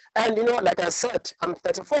 And, like I said, I'm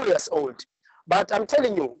 34 years old, but I'm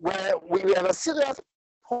telling you, we have a serious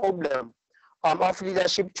problem of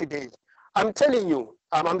leadership today. I'm telling you,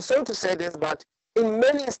 I'm sorry to say this, but in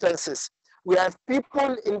many instances, we have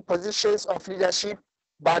people in positions of leadership,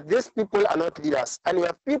 but these people are not leaders. And we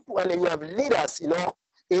have people, and we have leaders, in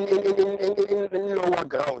lower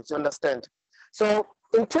grounds, you understand? So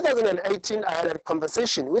in 2018, I had a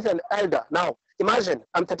conversation with an elder. Now, imagine,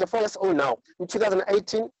 I'm 34 years old now. In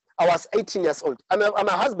 2018, I was 18 years old. I'm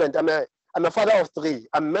a husband. I'm a father of 3.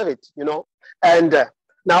 I'm married, And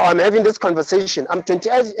now I'm having this conversation. I'm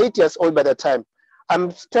 28 years old by the time.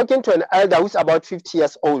 I'm talking to an elder who's about 50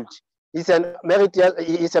 years old. He's a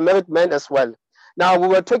married man as well. Now, we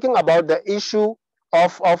were talking about the issue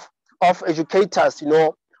of educators,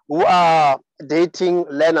 who are dating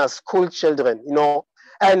learners, school children,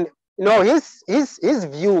 And his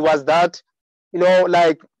view was that,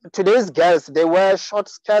 like today's girls, they wear short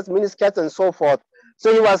skirts, mini skirts, and so forth.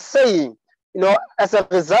 So he was saying, as a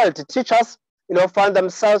result, teachers, find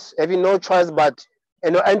themselves having no choice but,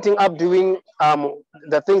 ending up doing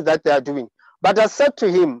the things that they are doing. But I said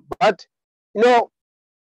to him, but,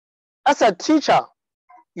 as a teacher,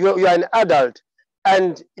 you are an adult,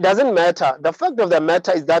 and it doesn't matter. The fact of the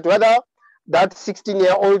matter is that whether that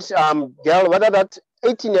 16-year-old girl, whether that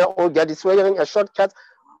 18-year-old girl is wearing a short skirt,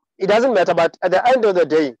 it doesn't matter. But at the end of the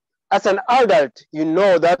day, as an adult, you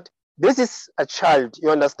know that this is a child,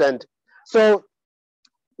 you understand? So,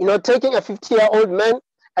 taking a 50-year-old man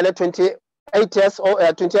and a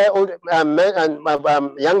 20-year-old man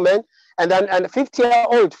and young man, and then a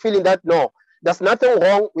 50-year-old feeling that, no, there's nothing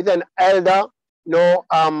wrong with an elder,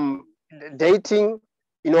 dating,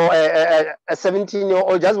 a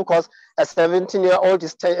 17-year-old, just because a 17-year-old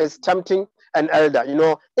is tempting an elder,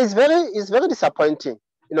 it's very disappointing,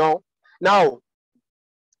 Now,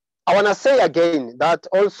 I want to say again that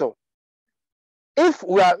also, if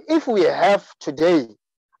we have today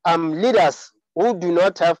leaders who do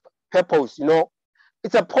not have purpose,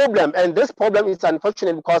 it's a problem, and this problem is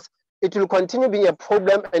unfortunate because it will continue being a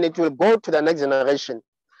problem and it will go to the next generation.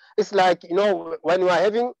 It's like, when we are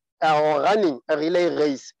having or running a relay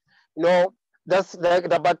race, that's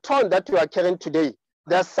the baton that we are carrying today.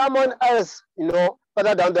 There's someone else,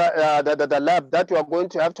 further down the lab that we are going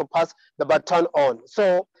to have to pass the baton on.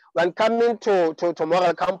 So when coming to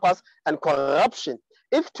moral compass and corruption,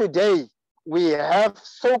 if today we have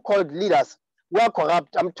so-called leaders who are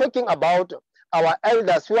corrupt, I'm talking about our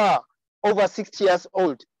elders who are over 60 years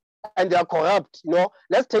old and they are corrupt.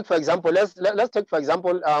 Let's take for example,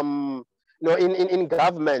 in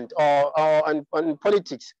government or in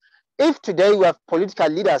politics. If today we have political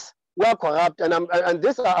leaders who are corrupt and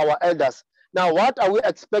these are our elders, now what are we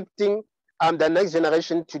expecting the next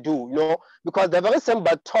generation to do, you know, because the very same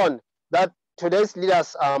baton that today's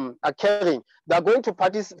leaders are carrying, they're going to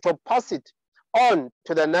pass it on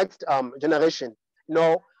to the next generation, you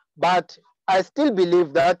know. But I still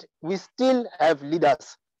believe that we still have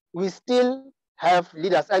leaders. We still have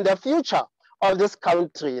leaders, and the future of this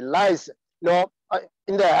country lies, you know,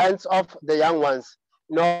 in the hands of the young ones.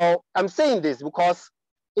 You know, I'm saying this because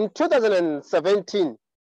in 2017, you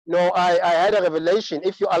know, I had a revelation.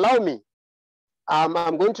 If you allow me,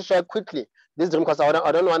 I'm going to share quickly this dream because I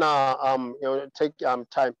don't want to you know, take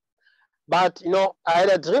time. But you know, I had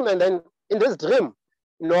a dream, and then in this dream,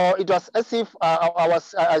 you know, it was as if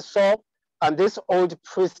I saw this old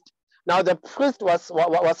priest. Now the priest was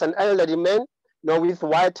an elderly man, you know, with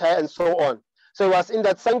white hair and so on. So he was in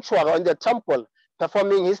that sanctuary, in the temple,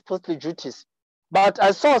 performing his priestly duties. But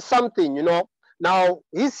I saw something, you know. Now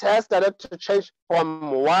his hair started to change from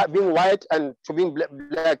being white and to being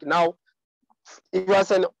black. Now he was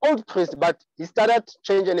an old priest, but he started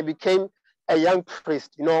changing and he became a young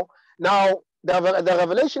priest, you know. Now the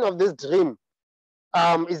revelation of this dream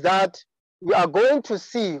is that we are going to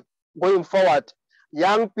see going forward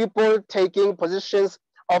young people taking positions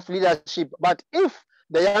of leadership. But if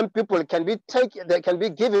the young people can be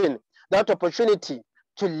given that opportunity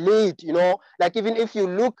to lead, you know, like even if you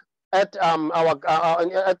look at in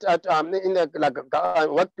the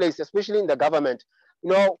workplace, especially in the government,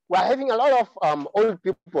 you know, we're having a lot of old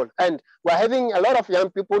people, and we're having a lot of young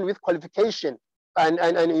people with qualification and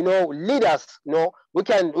you know, leaders, you know, we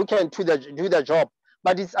can do the job.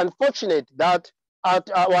 But it's unfortunate that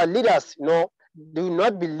our leaders, you know, do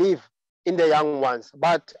not believe in the young ones.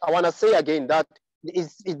 But I want to say again that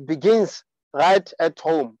it begins right at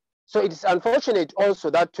home. So it's unfortunate also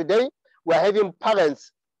that today we're having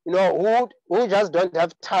parents, you know, who just don't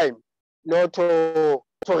have time, you know, to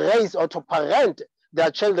raise or to parent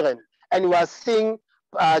their children. And we are seeing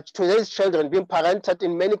today's children being parented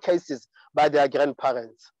in many cases by their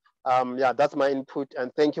grandparents. Yeah, that's my input,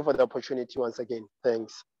 and thank you for the opportunity once again.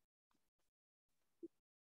 Thanks.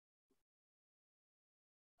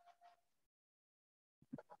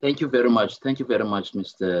 Thank you very much. Thank you very much,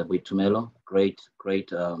 Mr. Boitumelo. Great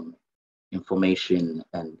information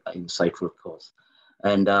and insightful course.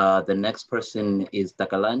 And the next person is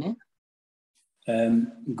Takalane.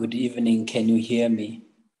 Good evening. Can you hear me?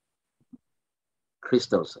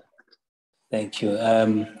 Crystal, sir. Thank you.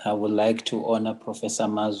 I would like to honor Professor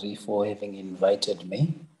Mazwe for having invited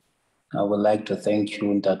me. I would like to thank you,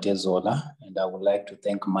 Ntate Zola, and I would like to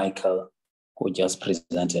thank Michael, who just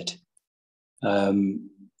presented.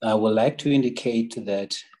 I would like to indicate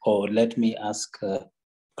that, or let me ask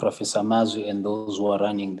Professor Mazwe and those who are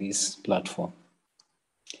running this platform,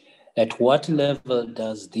 at what level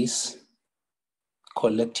does this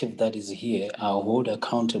collective that is here hold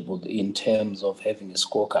accountable in terms of having a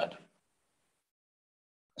scorecard?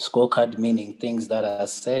 Scorecard meaning things that are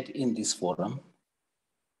said in this forum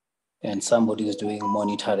and somebody is doing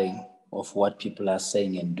monitoring of what people are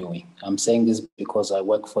saying and doing. I'm saying this because I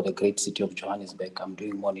work for the great city of Johannesburg. I'm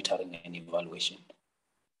doing monitoring and evaluation.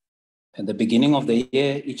 At the beginning of the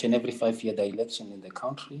year, each and every 5 year, the election in the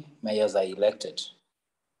country, mayors are elected.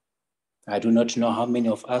 I do not know how many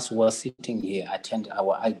of us who are sitting here attend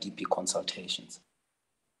our IDP consultations.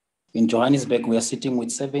 In Johannesburg, we are sitting with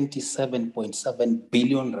 77.7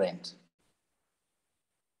 billion rand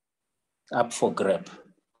up for grab.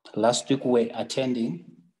 Last week, we were attending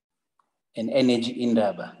an energy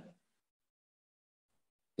indaba.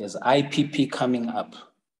 There's IPP coming up.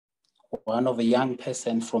 One of a young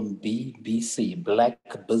person from BBC, Black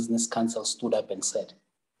Business Council, stood up and said,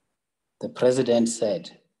 the president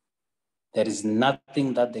said, there is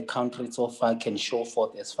nothing that the country so far can show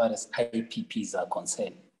forth as far as IPPs are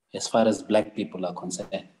concerned, as far as Black people are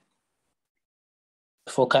concerned.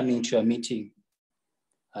 Before coming to a meeting,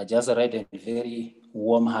 I just read a very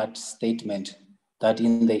warm heart statement that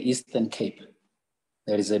in the Eastern Cape,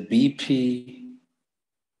 there is a BP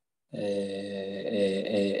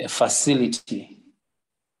a facility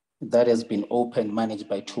that has been opened, managed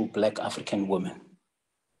by 2 Black African women.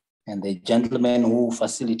 And the gentleman who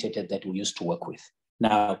facilitated that we used to work with.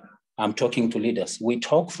 Now, I'm talking to leaders. We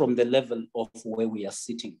talk from the level of where we are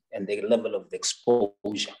sitting and the level of the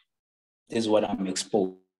exposure. This is what I'm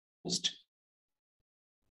exposed.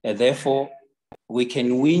 And therefore, we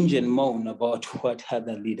can whinge and moan about what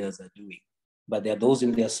other leaders are doing, but there are those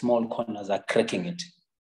in their small corners are cracking it.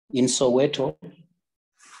 In Soweto,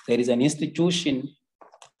 there is an institution,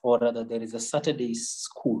 or rather there is a Saturday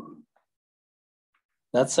school.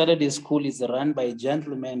 That Saturday school is run by a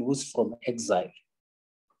gentleman who's from exile,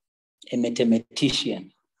 a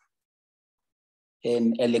mathematician.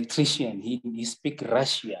 an electrician. He speaks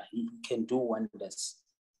Russia. He can do wonders.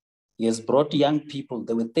 He has brought young people.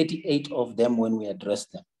 There were 38 of them when we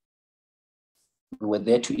addressed them. We were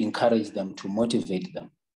there to encourage them, to motivate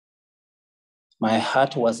them. My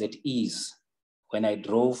heart was at ease when I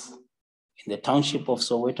drove in the township of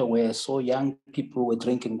Soweto, where I saw young people were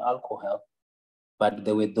drinking alcohol, but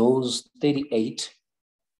there were those 38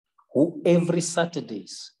 who every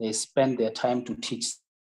Saturdays, they spend their time to teach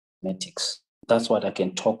mathematics. That's what I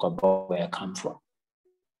can talk about where I come from.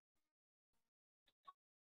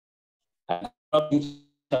 The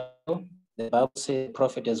Bible says the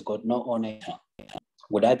prophet has got no honor.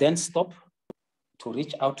 Would I then stop to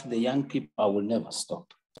reach out to the young people? I will never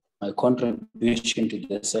stop. My contribution to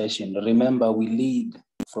the session, remember, we lead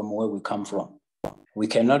from where we come from. We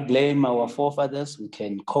cannot blame our forefathers. We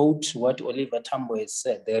can quote what Oliver Tambo has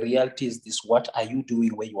said. The reality is this: what are you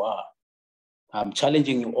doing where you are? I'm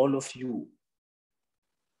challenging you, all of you.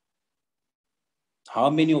 How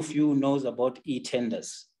many of you knows about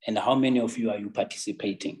e-tenders? And how many of you are you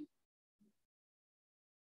participating?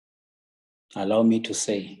 Allow me to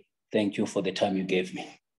say thank you for the time you gave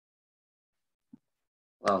me.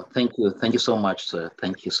 Well, thank you. Thank you so much, sir.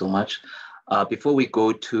 Thank you so much. Before we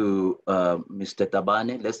go to Mr.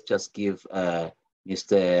 Tabane, let's just give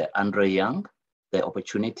Mr. Andre Young the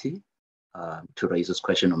opportunity to raise his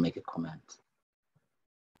question or make a comment.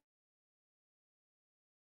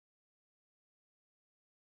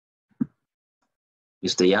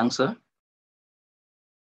 Mr. Young, sir?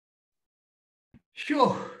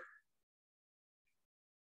 Sure.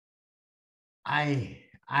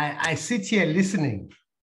 I sit here listening,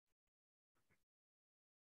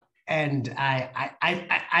 and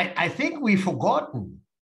I think we've forgotten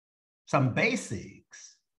some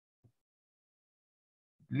basics.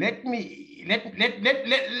 Let me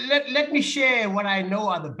share what I know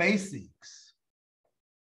are the basics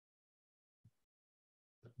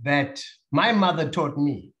that my mother taught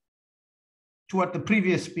me, to what the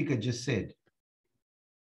previous speaker just said.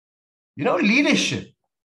 You know, leadership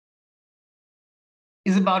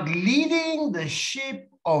is about leading the ship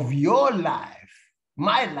of your life,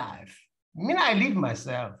 my life. I mean, I lead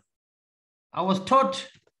myself. I was taught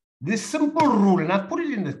this simple rule, and I've put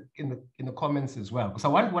it in the comments as well, because I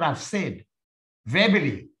want what I've said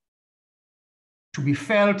verbally to be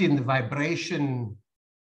felt in the vibration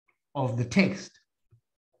of the text.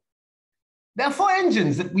 There are 4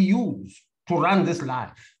 engines that we use to run this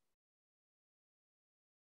life.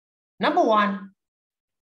 Number 1,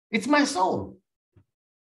 it's my soul.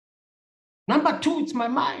 Number 2, it's my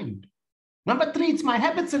mind. Number 3, it's my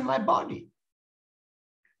habits and my body.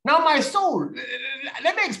 Now my soul,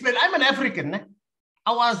 let me explain. I'm an African.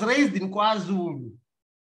 I was raised in KwaZulu,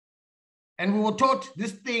 and we were taught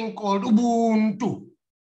this thing called Ubuntu.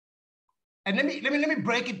 And let me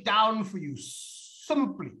break it down for you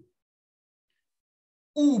simply.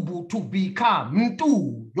 Ubu, to become,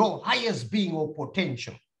 Ntu, your highest being or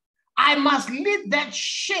potential. I must lead that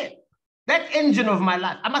ship, that engine of my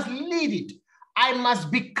life. I must lead it. I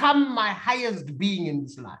must become my highest being in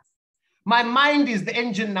this life. My mind is the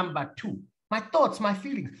engine number 2. My thoughts, my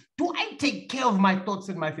feelings. Do I take care of my thoughts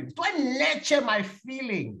and my feelings? Do I nurture my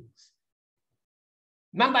feelings?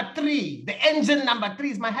 Number 3, the engine number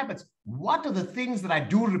 3 is my habits. What are the things that I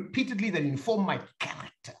do repeatedly that inform my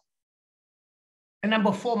character? And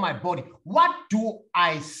number 4, my body. What do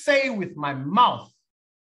I say with my mouth?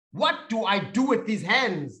 What do I do with these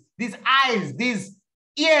hands, these eyes, these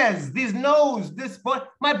ears, this nose, this body,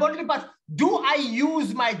 my bodily parts? Do I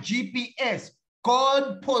use my GPS,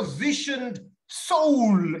 God-positioned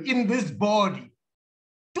soul in this body?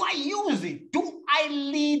 Do I use it? Do I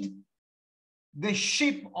lead the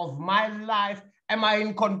ship of my life? Am I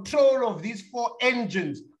in control of these 4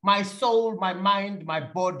 engines, my soul, my mind, my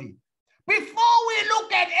body? Before we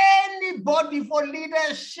look at anybody for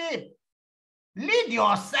leadership, lead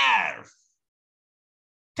yourself.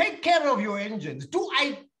 Take care of your engines. Do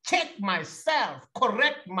I check myself,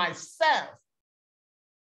 correct myself?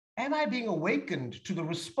 Am I being awakened to the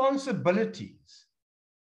responsibilities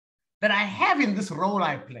that I have in this role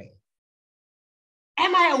I play?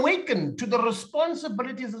 Am I awakened to the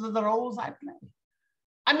responsibilities of the roles I play?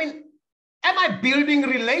 I mean, am I building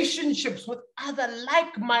relationships with other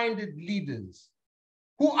like-minded leaders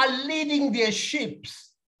who are leading their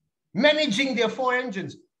ships, managing their 4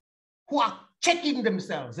 engines, who are checking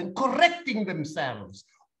themselves and correcting themselves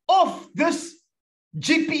off this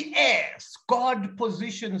GPS,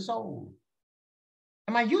 God-positioned soul?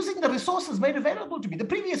 Am I using the resources made available to me? The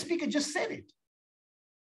previous speaker just said it.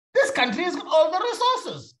 This country has got all the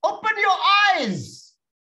resources. Open your eyes.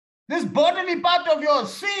 This bodily part of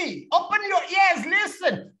yours, see, open your ears,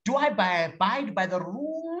 listen. Do I abide by the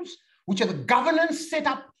rules which are the governance set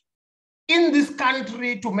up in this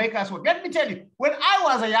country to make us work? Let me tell you, when I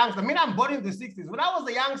was a youngster, I mean, I'm born in the 60s. When I was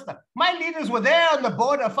a youngster, my leaders were there on the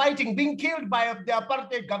border fighting, being killed by the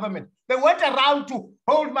apartheid government. They went around to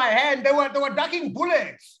hold my hand. They were ducking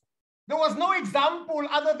bullets. There was no example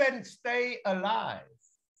other than stay alive.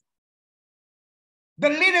 The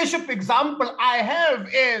leadership example I have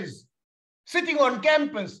is sitting on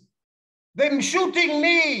campus, them shooting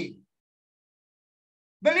me.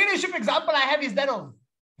 The leadership example I have is that of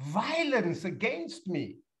violence against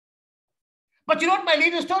me. But you know what my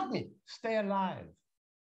leaders taught me? Stay alive,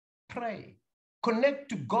 pray, connect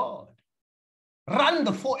to God, run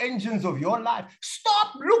the 4 engines of your life.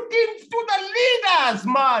 Stop looking to the leaders,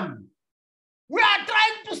 man. We are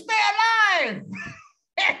trying to stay alive.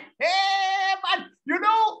 But you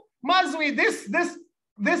know, Mazwe,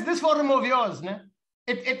 this forum of yours, né?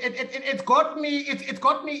 It's got me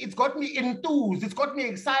enthused, it's got me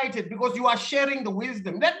excited because you are sharing the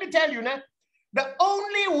wisdom. Let me tell you, né? The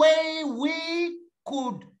only way we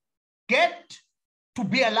could get to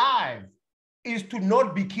be alive is to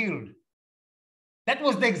not be killed. That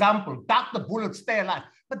was the example, duck the bullet, stay alive.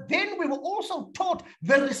 But then we were also taught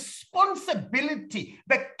the responsibility,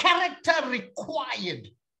 the character required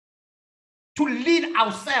to lead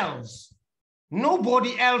ourselves,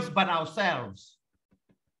 nobody else but ourselves,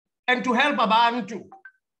 and to help Abantu,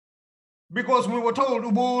 because we were told,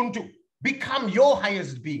 Ubuntu, become your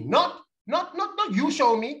highest being. Not you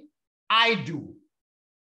show me, I do.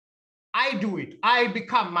 I do it. I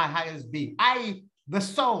become my highest being. I, the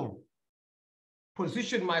soul,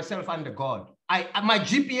 position myself under God. My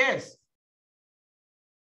GPS,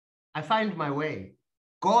 I find my way.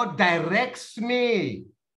 God directs me.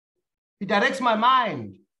 He directs my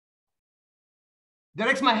mind,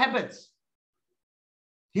 directs my habits.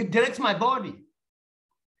 He directs my body.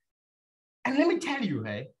 And let me tell you,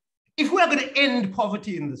 hey, if we are going to end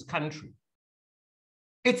poverty in this country,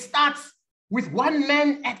 it starts with one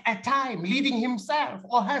man at a time leading himself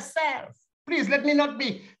or herself. Please, let me not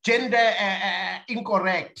be gender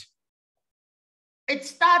incorrect. It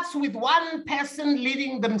starts with one person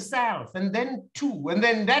leading themselves, and then 2, and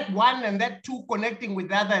then that one and that 2 connecting with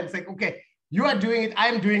the other and saying, okay, you are doing it,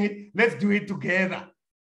 I'm doing it, let's do it together.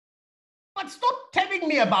 But stop telling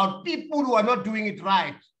me about people who are not doing it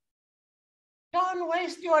right. Don't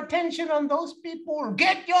waste your attention on those people.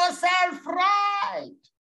 Get yourself right.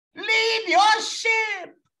 Lead your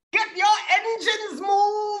ship. Get your engines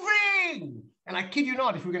moving. And I kid you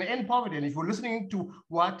not, if we're going to end poverty, and if we're listening to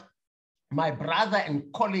what my brother and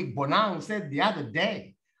colleague Bonang said the other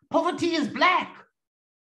day, poverty is black.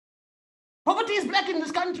 Poverty is black in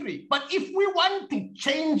this country. But if we want to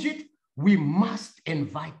change it, we must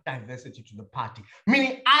invite diversity to the party.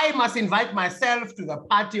 Meaning I must invite myself to the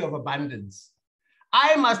party of abundance.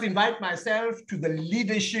 I must invite myself to the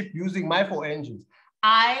leadership using my 4 engines.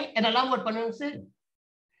 And I love what Bonang said.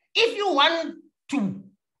 If you want to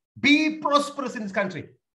be prosperous in this country,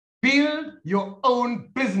 build your own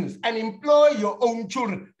business and employ your own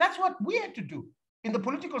children. That's what we had to do in the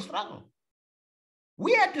political struggle.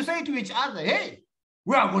 We had to say to each other, hey,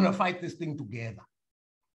 we are going to fight this thing together.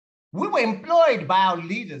 We were employed by our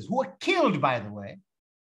leaders, who were killed, by the way,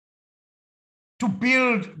 to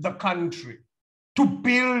build the country, to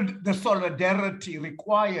build the solidarity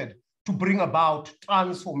required to bring about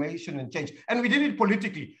transformation and change. And we did it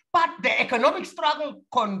politically. But the economic struggle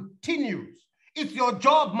continues. It's your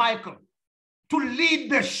job, Michael, to lead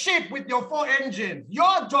the ship with your 4 engines.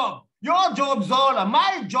 Your job, Zola,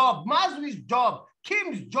 my job, Mazwe's job,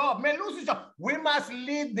 Kim's job, Melusi's job. We must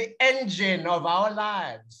lead the engine of our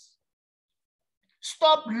lives.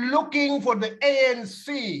 Stop looking for the ANC.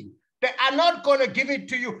 They are not going to give it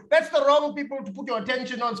to you. That's the wrong people to put your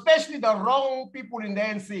attention on, especially the wrong people in the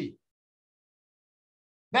ANC.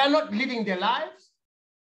 They are not living their lives.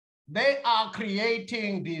 They are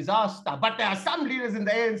creating disaster. But there are some leaders in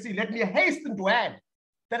the ANC, let me hasten to add,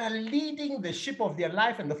 that are leading the ship of their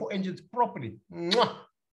life and the 4 engines properly. Mwah.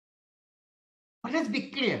 But let's be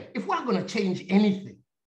clear, if we're going to change anything,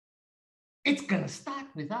 it's going to start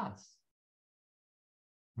with us.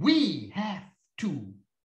 We have to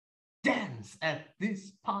dance at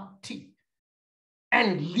this party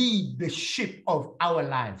and lead the ship of our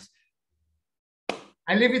lives.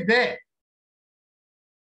 I leave it there.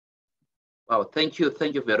 Wow, thank you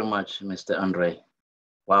very much, Mr. Andre.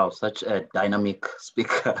 Wow, such a dynamic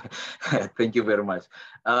speaker. Thank you very much.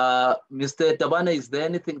 Mr. Tabane, is there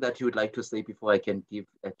anything that you would like to say before I can give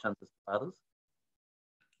a chance to others?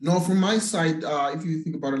 No, from my side, if you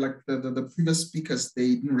think about it, like the previous speakers,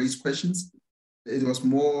 they didn't raise questions. It was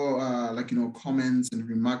more like, comments and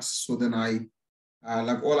remarks. So then like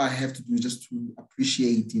all I have to do is just to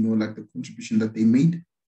appreciate, like the contribution that they made.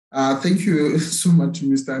 Thank you so much,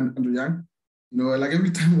 Mr. Andrew Young. Like every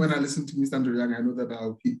time when I listen to Mr. Andrew Young, I know that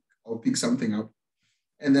I'll pick something up.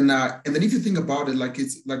 And then if you think about it, like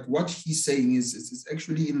it's like what he's saying is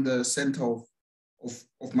actually in the center of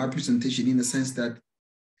my presentation, in the sense that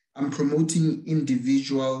I'm promoting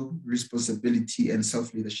individual responsibility and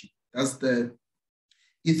self-leadership. That's the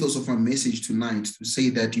ethos of my message tonight, to say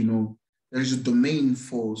that, there is a domain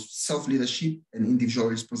for self-leadership and individual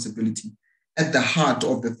responsibility at the heart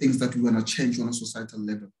of the things that we want to change on a societal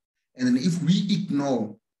level. And then if we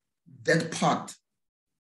ignore that part,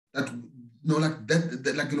 that, like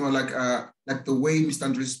the way Mr.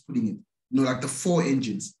 Andre is putting it, like the 4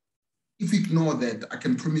 engines, if we ignore that, I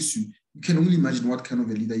can promise you, you can only imagine what kind of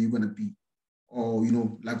a leader you're going to be, or, or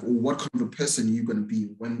what kind of a person you're going to be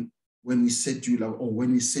when we set you, or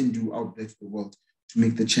when we send you out there to the world to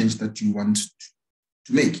make the change that you want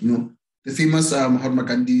to make. The famous Mahatma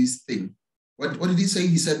Gandhi's thing. What did he say?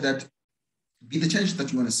 He said that be the change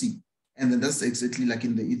that you want to see. And then that's exactly like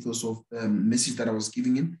in the ethos of the message that I was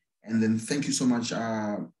giving him. And then thank you so much,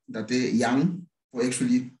 Date Young, for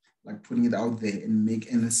actually like putting it out there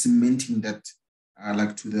and cementing that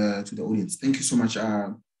like to the audience. Thank you so much,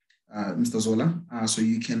 Mr. Zola. So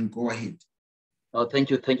you can go ahead. Oh,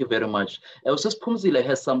 thank you very much. Also, Phumzile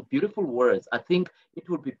has some beautiful words. I think it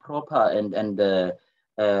would be proper and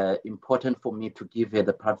important for me to give her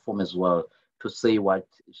the platform as well to say what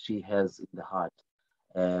she has in the heart.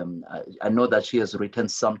 I know that she has written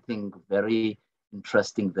something very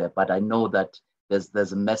interesting there, but I know that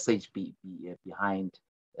there's a message behind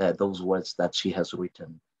those words that she has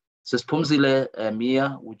written. So Phumzile,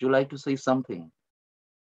 Mia, would you like to say something?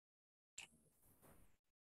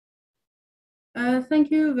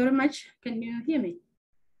 Thank you very much. Can you hear me?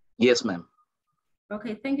 Yes, ma'am.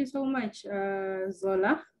 Okay, thank you so much,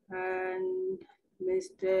 Zola and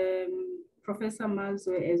Mr. Professor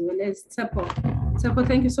Mazwe, as well as Tshepo. Tshepo,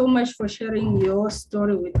 thank you so much for sharing your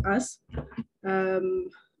story with us.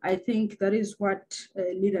 I think that is what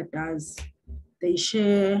a leader does. They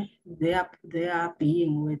share their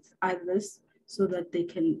being with others so that they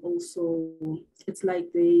can also, it's like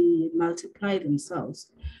they multiply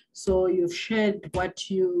themselves. So you've shared what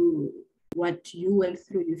you went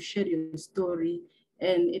through, you've shared your story,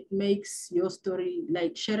 and it makes your story,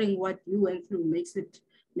 like sharing what you went through makes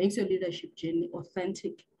your leadership journey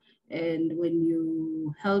authentic. And when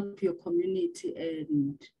you help your community,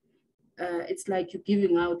 and it's like you're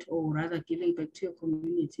giving out, or rather giving back to your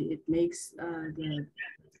community, it makes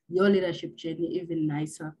your leadership journey even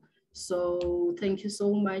nicer. So thank you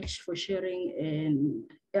so much for sharing. And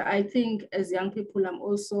I think as young people,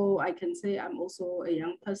 I can say I'm also a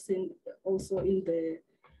young person, also in the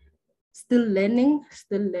still learning.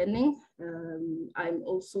 I'm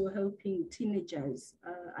also helping teenagers.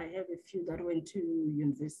 I have a few that went to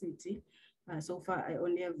university. So far, I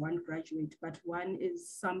only have 1 graduate, but one is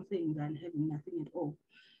something than having nothing at all.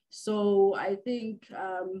 So I think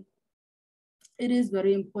it is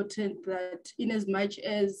very important that in as much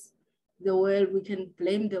as the world, we can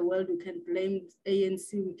blame the world, we can blame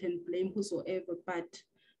ANC, we can blame whosoever, but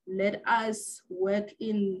let us work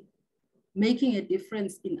in making a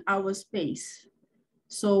difference in our space.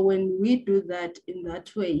 So when we do that in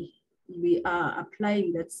that way, we are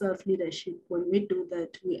applying that self-leadership. When we do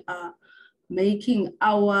that, we are making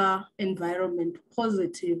our environment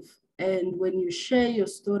positive. And when you share your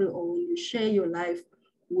story, or when you share your life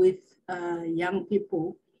with young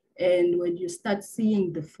people, and when you start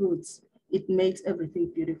seeing the fruits, it makes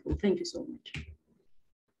everything beautiful. Thank you so much.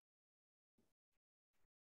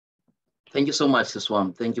 Thank you so much,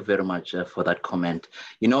 Siswam. Thank you very much for that comment.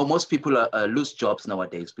 Most people lose jobs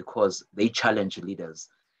nowadays because they challenge leaders,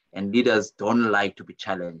 and leaders don't like to be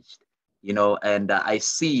challenged. And I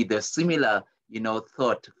see the similar,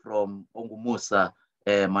 thought from Ongumusa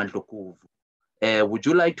Mandlokuvu. Would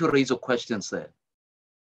you like to raise a question, sir?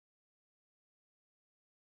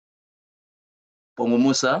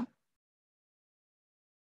 Ongumusa?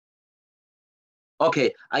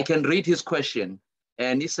 Okay, I can read his question.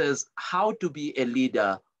 And he says, how to be a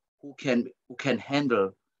leader who can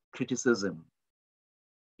handle criticism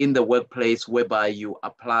in the workplace, whereby you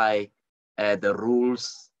apply the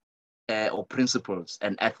rules or principles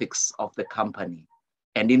and ethics of the company.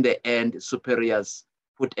 And in the end, superiors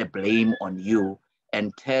put a blame on you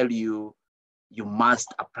and tell you you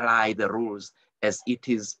must apply the rules as it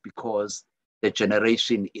is because the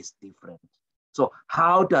generation is different. So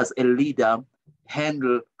how does a leader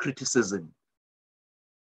handle criticism?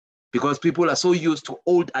 Because people are so used to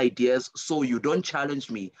old ideas, so you don't challenge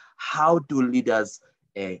me. How do leaders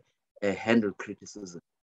handle criticism?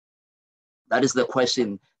 That is the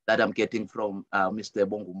question that I'm getting from Mr.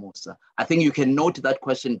 Bongo Musa. I think you can note that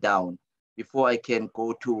question down before I can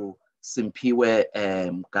go to Simpiwe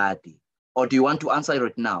Gadi. Or do you want to answer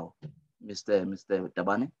it now, Mr.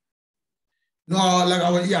 Tabane? No, like I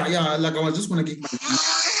was just gonna give my view,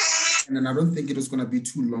 and then I don't think it was gonna be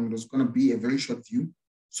too long. It was gonna be a very short view.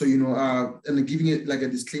 So and giving it like a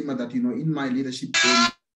disclaimer that in my leadership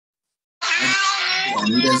journey,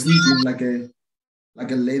 it hasn't been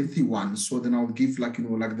like a lengthy one. So then I'll give like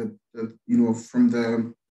from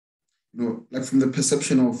the from the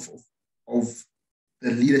perception of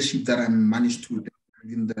the leadership that I managed to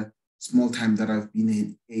in the small time that I've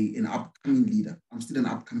been an upcoming leader. I'm still an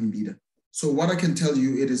upcoming leader. So what I can tell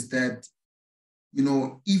you it is that,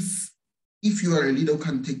 if you are a leader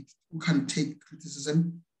who can take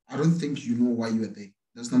criticism, I don't think you know why you are there.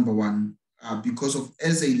 That's number one. Because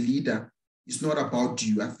as a leader, it's not about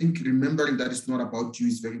you. I think remembering that it's not about you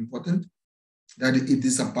is very important. That it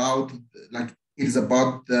is about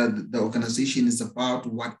the organization, is about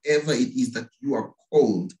whatever it is that you are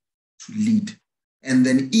called to lead. And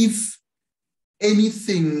then if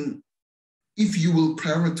you will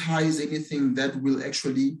prioritize anything that will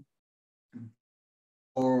actually,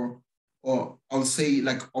 or I'll say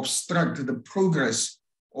like obstruct the progress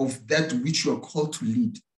of that which you are called to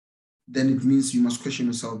lead, then it means you must question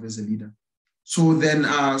yourself as a leader. So then,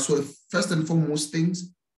 so first and foremost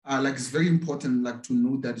things, it's very important to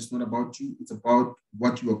know that it's not about you, it's about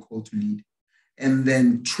what you are called to lead. And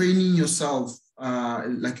then training yourself,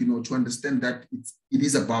 to understand that it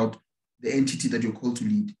is about the entity that you're called to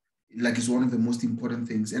lead, is one of the most important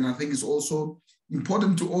things. And I think it's also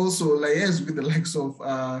important to also liaise with the likes of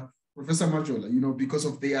Professor Majola, because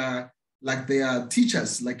of their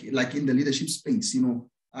teachers, like in the leadership space,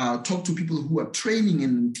 talk to people who are training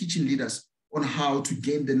and teaching leaders on how to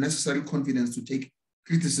gain the necessary confidence to take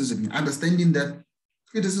criticism, understanding that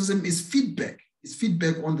criticism is feedback. It's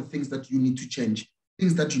feedback on the things that you need to change,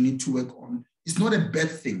 things that you need to work on. It's not a bad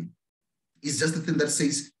thing. It's just a thing that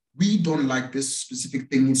says, we don't like this specific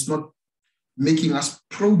thing. It's not making us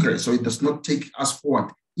progress, or it does not take us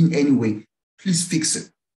forward in any way. Please fix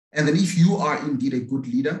it. And then if you are indeed a good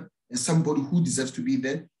leader and somebody who deserves to be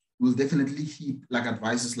there, you will definitely heed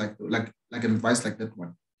advices like an advice like that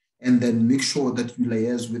one. And then make sure that you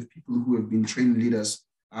liaise with people who have been trained leaders,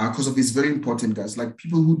 because of it's very important, guys. Like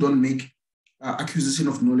people who don't make acquisition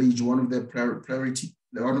of knowledge one of their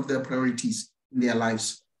priorities in their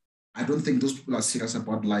lives. I don't think those people are serious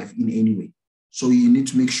about life in any way. So you need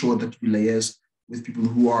to make sure that you liaise with people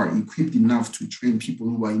who are equipped enough to train people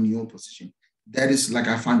who are in your position. That is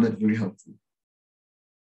I find that very helpful.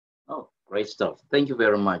 Oh, great stuff. Thank you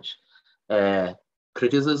very much.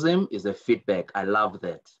 Criticism is a feedback. I love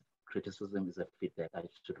that. Criticism is a feedback. I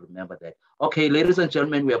should remember that. Okay, ladies and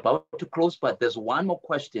gentlemen, we're about to close, but there's one more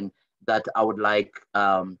question that I would like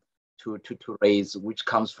to raise, which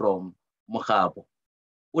comes from Mokgabo.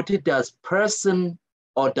 Does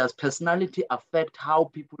personality affect how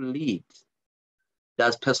people lead?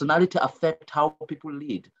 Does personality affect how people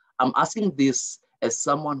lead? I'm asking this as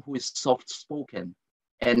someone who is soft-spoken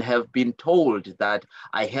and have been told that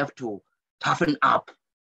I have to toughen up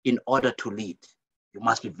in order to lead. You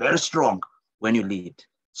must be very strong when you lead.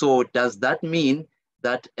 So does that mean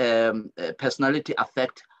that personality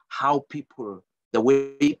affect how the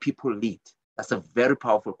way people lead? That's a very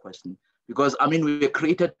powerful question. Because, we were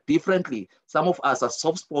created differently. Some of us are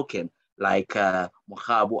soft-spoken, like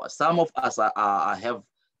Mokgabo. Some of us have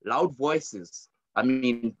loud voices.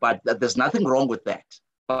 But there's nothing wrong with that.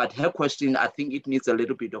 But her question, I think it needs a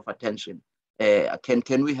little bit of attention.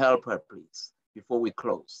 Can we help her, please, before we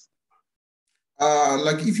close?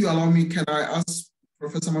 If you allow me, can I ask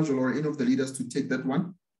Professor Majola or any of the leaders to take that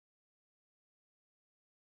one?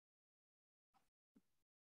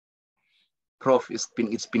 Prof,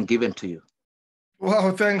 it's been given to you.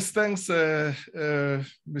 Wow, thanks, Mr.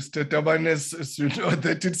 Tabane. As you know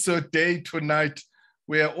that it's a day tonight.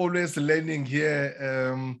 We are always learning here.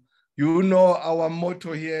 Our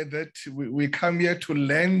motto here that we come here to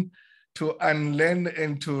learn, to unlearn,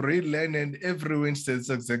 and to relearn, and every Wednesday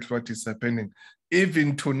is exactly what is happening.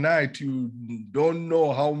 Even tonight, you don't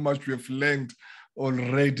know how much we've learned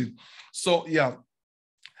already. So yeah,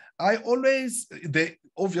 there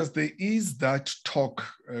is that talk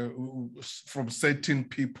from certain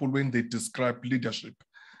people when they describe leadership,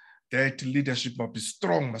 that leadership must be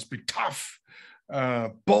strong, must be tough,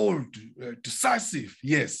 bold, decisive.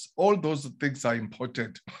 Yes, all those things are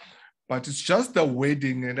important. but it's just the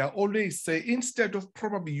wording. And I always say, instead of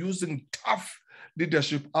probably using tough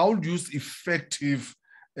leadership, I'll use effective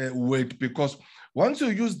word, because once you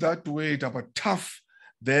use that word about tough,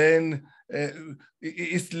 then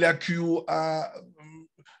it's like you are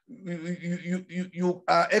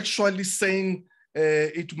actually saying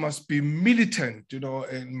it must be militant, you know,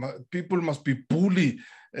 and people must be bully.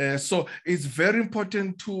 So it's very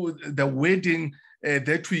important to the wording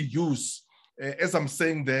that we use. As I'm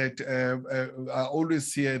saying that, I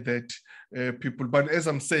always hear that people, but as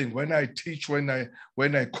I'm saying, when I teach, when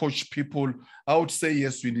I coach people, I would say,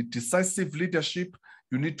 yes, we need decisive leadership.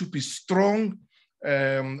 You need to be strong.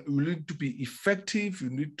 You need to be effective.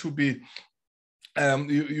 You need to be,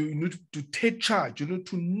 you need to take charge. You need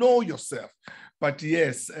to know yourself. But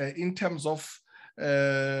yes, in terms of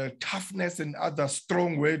toughness and other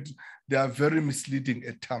strong words, they are very misleading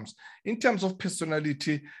at times. In terms of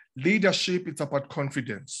personality, leadership, it's about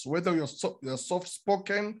confidence. Whether you're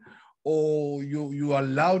soft-spoken or you are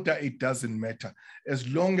louder, it doesn't matter. As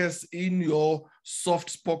long as in your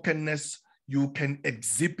soft-spokenness, you can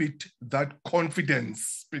exhibit that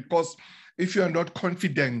confidence. Because if you are not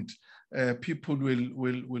confident, people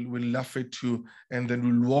will laugh at you and then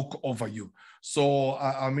will walk over you. So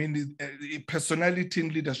I mean, personality in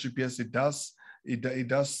leadership, yes, it does. It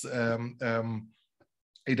does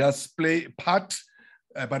play a part,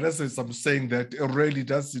 but as I'm saying, that it really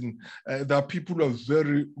doesn't. There are people who are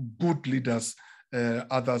very good leaders.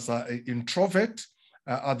 Others are introvert.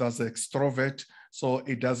 Others are extrovert. So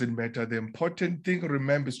it doesn't matter. The important thing,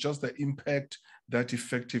 remember, is just the impact, that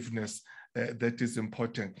effectiveness. That is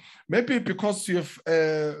important. Maybe because you have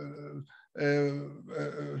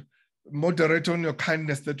moderate on your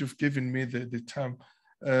kindness that you've given me the time.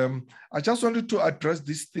 I just wanted to address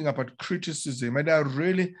this thing about criticism, and I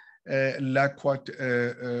really like what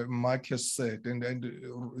Mike has said, and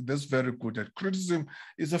that's very good. That criticism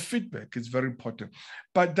is a feedback, it's very important.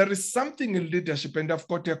 But there is something in leadership, and I've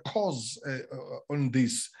got a course on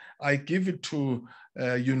this. I give it to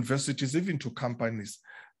universities, even to companies.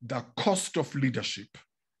 The cost of leadership,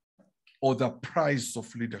 or the price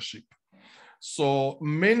of leadership. So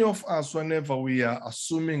many of us, whenever we are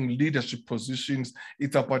assuming leadership positions,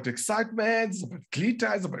 it's about excitement, it's about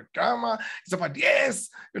glitter, it's about drama, it's about, yes.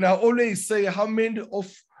 You know, I always say, how many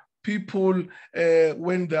of people,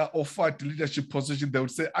 when they're offered leadership position, they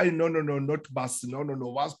would say, no, not boss, no,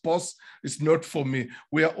 boss, it's not for me.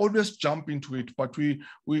 We are always jumping to it, but we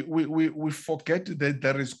forget that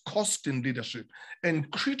there is cost in leadership. And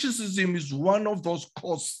criticism is one of those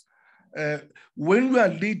costs. When you are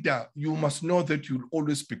a leader, you must know that you'll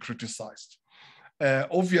always be criticized.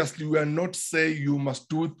 Obviously, we are not saying you must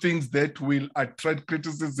do things that will attract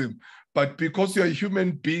criticism, but because you're a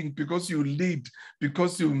human being, because you lead,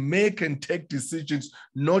 because you make and take decisions,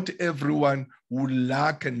 not everyone will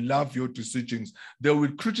like and love your decisions. They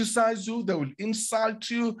will criticize you, they will insult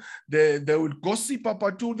you, they will gossip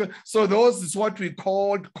about you. So those is what we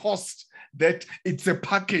call cost. That it's a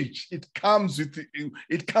package. It comes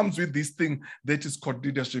with this thing that is called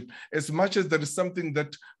leadership. As much as there is something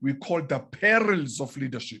that we call the perils of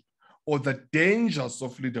leadership, or the dangers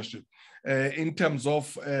of leadership, in terms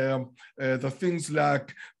of the things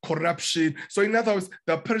like corruption. So in other words,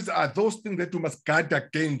 the perils are those things that you must guard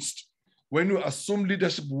against. When you assume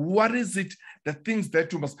leadership, what is it? The things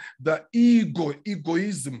that you must, the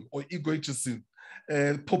egoism or egoism,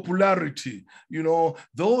 popularity, you know,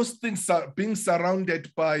 those things are being surrounded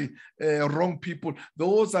by wrong people.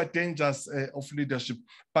 Those are dangers of leadership.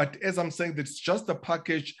 But as I'm saying, it's just a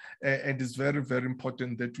package, and it's very, very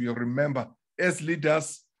important that we remember, as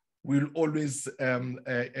leaders, we'll always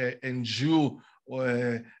endure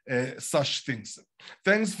such things.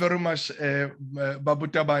 Thanks very much, Babu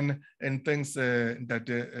Tabane, and thanks,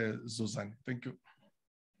 Zuzani. Thank you.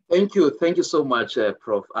 Thank you so much,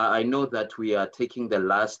 Prof. I know that we are taking the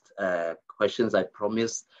last questions. I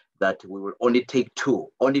promise that we will only take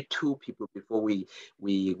only two people before we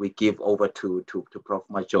give over to Prof.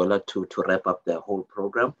 Majola to wrap up the whole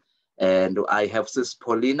program. And I have Sis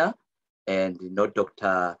Paulina and not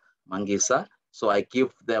Dr. Mangisa. So I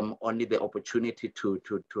give them only the opportunity to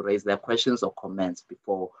raise their questions or comments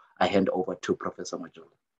before I hand over to Professor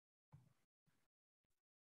Majola.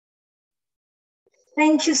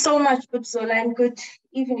 Thank you so much, Zola, and good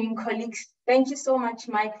evening, colleagues. Thank you so much,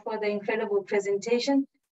 Mike, for the incredible presentation.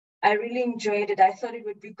 I really enjoyed it. I thought it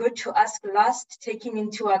would be good to ask last, taking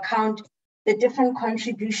into account the different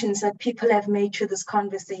contributions that people have made to this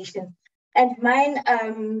conversation. And mine,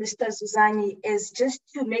 Mr. Zuzani, is just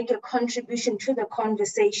to make a contribution to the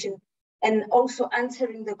conversation and also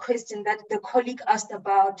answering the question that the colleague asked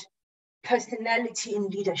about personality in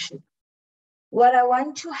leadership. What I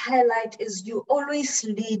want to highlight is you always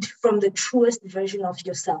lead from the truest version of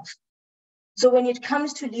yourself. So when it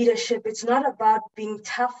comes to leadership, it's not about being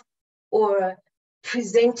tough or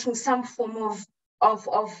presenting some form of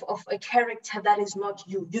a character that is not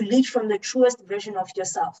you. You lead from the truest version of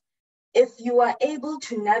yourself. If you are able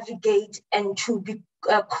to navigate and to be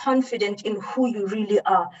confident in who you really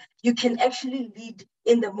are, you can actually lead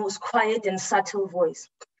in the most quiet and subtle voice.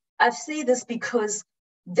 I say this because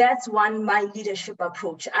that's my leadership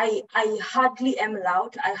approach. I hardly am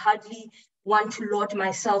loud. I hardly want to lord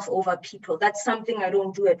myself over people. That's something I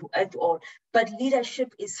don't do at all. But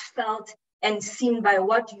leadership is felt and seen by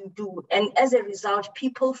what you do. And as a result,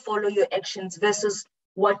 people follow your actions versus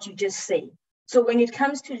what you just say. So when it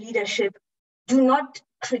comes to leadership, do not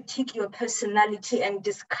critique your personality and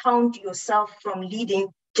discount yourself from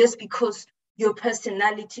leading just because your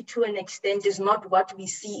personality to an extent is not what we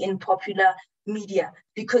see in popular media,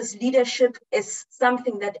 because leadership is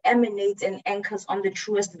something that emanates and anchors on the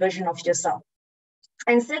truest version of yourself.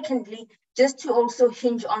 And secondly, just to also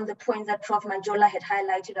hinge on the point that Prof. Majola had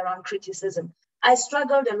highlighted around criticism, I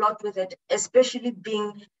struggled a lot with it, especially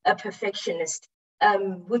being a perfectionist,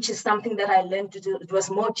 which is something that I learned to do. It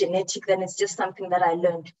was more genetic than it's just something that I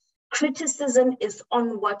learned. Criticism is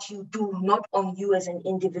on what you do, not on you as an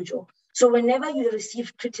individual. So whenever you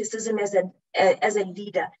receive criticism as a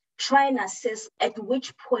leader, try and assess at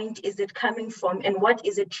which point is it coming from and what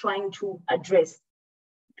is it trying to address.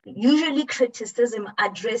 Usually criticism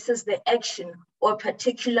addresses the action or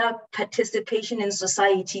particular participation in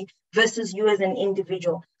society versus you as an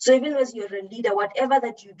individual. So even as you're a leader, whatever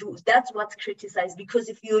that you do, that's what's criticized, because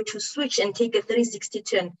if you were to switch and take a 360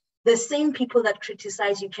 turn, the same people that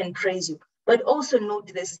criticize you can praise you. But also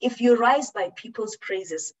note this, if you rise by people's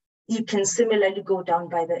praises, you can similarly go down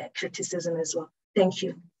by the criticism as well. Thank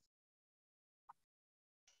you.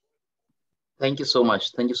 Thank you so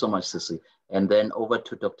much. Thank you so much, Sisi. And then over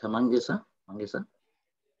to Dr. Mangisa. Mangisa.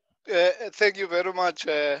 Thank you very much,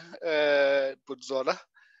 Budzola.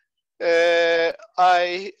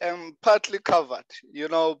 I am partly covered,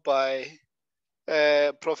 by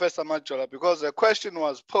Professor Majola, because the question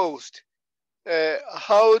was posed: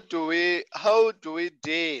 how do we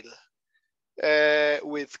deal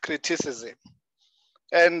with criticism?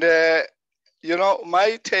 And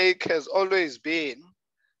my take has always been,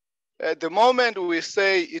 the moment we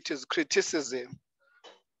say it is criticism,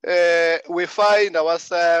 we find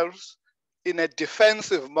ourselves in a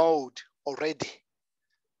defensive mode already.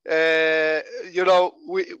 We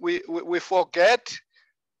forget,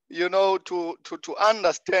 to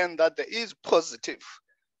understand that there is positive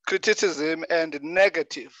criticism and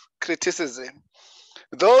negative criticism.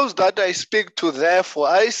 Those that I speak to, therefore,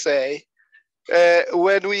 I say,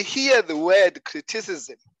 when we hear the word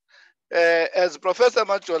criticism, as Professor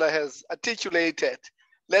Majola has articulated,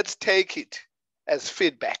 let's take it as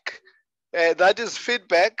feedback. That is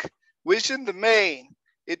feedback, which in the main,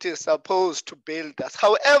 it is supposed to build us.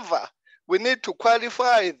 However, we need to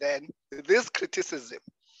qualify then this criticism.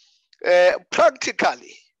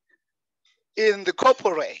 Practically, in the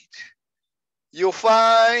corporate, you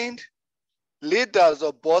find leaders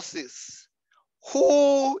or bosses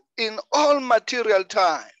who in all material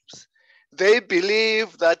times, they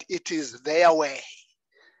believe that it is their way.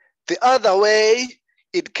 The other way,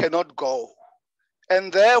 it cannot go.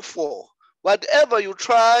 And therefore, whatever you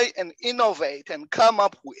try and innovate and come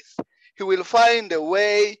up with, he will find a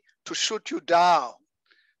way to shoot you down.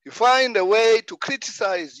 You find a way to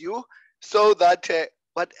criticize you so that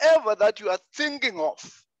whatever that you are thinking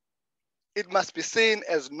of, it must be seen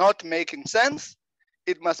as not making sense.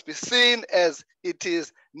 It must be seen as it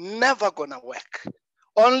is never gonna work.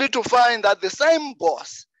 Only to find that the same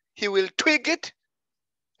boss, he will tweak it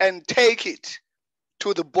and take it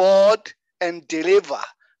to the board and deliver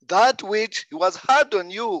that which was hard on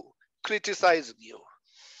you, criticizing you.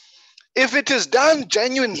 If it is done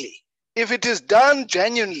genuinely,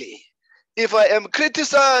 if I am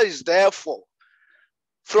criticized, therefore,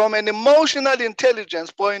 from an emotional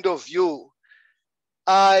intelligence point of view,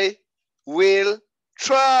 I will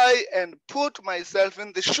try and put myself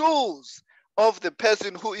in the shoes of the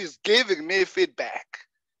person who is giving me feedback.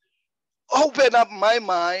 Open up my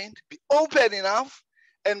mind, be open enough,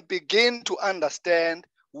 and begin to understand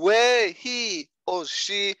where he or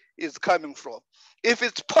she is coming from. If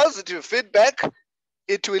it's positive feedback,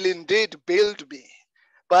 it will indeed build me.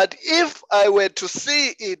 But if I were to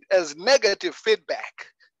see it as negative feedback,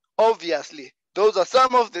 obviously, those are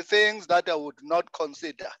some of the things that I would not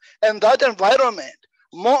consider. And that environment,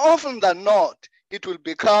 more often than not, it will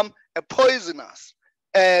become a poisonous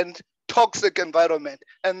and toxic environment.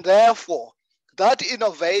 And therefore, that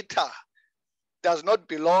innovator does not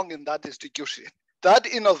belong in that institution. That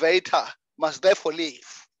innovator must therefore leave.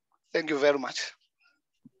 Thank you very much.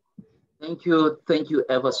 Thank you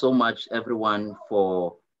ever so much, everyone,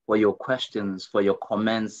 for your questions, for your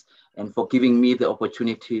comments, and for giving me the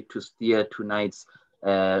opportunity to steer tonight's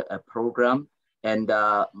program. And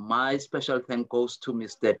my special thanks goes to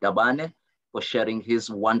Mr. Tabane for sharing his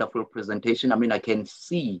wonderful presentation. I mean, I can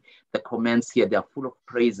see the comments here. They're full of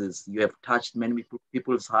praises. You have touched many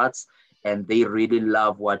people's hearts, and they really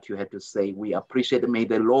love what you had to say. We appreciate it. May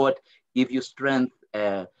the Lord give you strength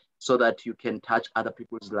so that you can touch other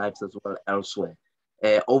people's lives as well elsewhere.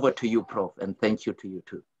 Over to you, Prof, and thank you to you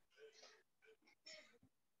too.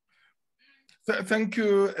 Thank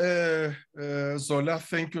you, Zola.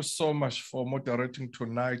 Thank you so much for moderating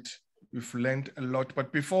tonight. We've learned a lot.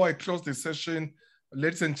 But before I close the session,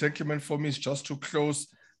 ladies and gentlemen, for me, it's just to close.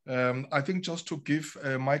 I think just to give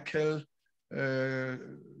Michael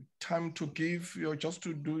time to give just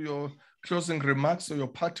to do your closing remarks or your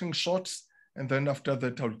parting shots. And then after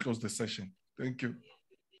that, I'll close the session. Thank you.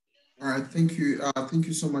 All right, thank you. Thank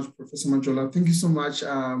you so much, Professor Majola. Thank you so much,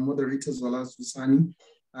 moderator Zola Susani.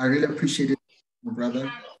 I really appreciate it, my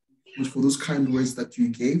brother, for those kind words that you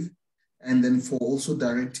gave, and then for also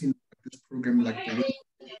directing this program like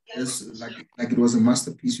it was a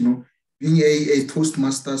masterpiece. You know, being a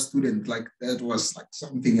Toastmaster student, like that was like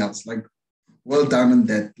something else. Like, well done on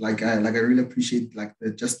that. Like I really appreciate like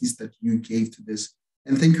the justice that you gave to this.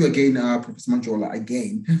 And thank you again, Professor Majola,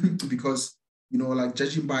 again, because, you know, like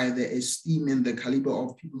judging by the esteem and the caliber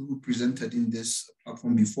of people who presented in this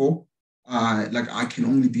platform before, like I can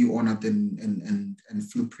only be honored and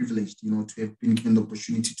feel privileged, you know, to have been given the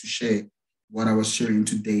opportunity to share what I was sharing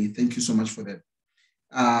today. Thank you so much for that.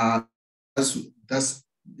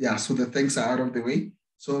 So the thanks are out of the way.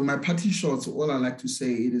 So my parting shots, all I like to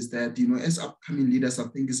say is that, you know, as upcoming leaders, I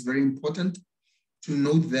think it's very important to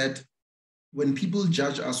note that when people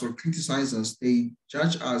judge us or criticize us, they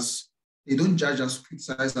don't judge us,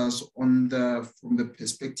 criticize us from the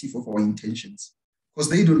perspective of our intentions, because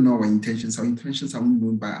they don't know our intentions. Our intentions are only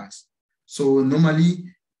known by us. So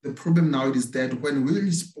normally the problem now is that when we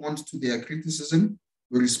respond to their criticism,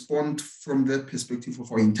 we respond from the perspective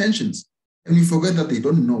of our intentions. And we forget that they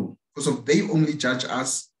don't know, because they only judge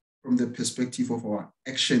us from the perspective of our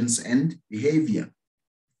actions and behavior.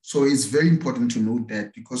 So it's very important to note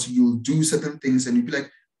that, because you'll do certain things and you'll be like,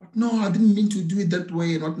 no, I didn't mean to do it that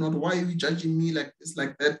way and whatnot. Why are you judging me like this,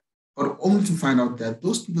 like that? But only to find out that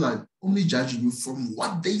those people are only judging you from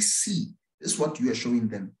what they see. That's what you are showing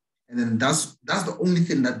them. And then that's the only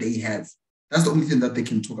thing that they have. That's the only thing that they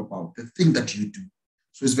can talk about, the thing that you do.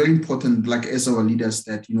 So it's very important, like as our leaders,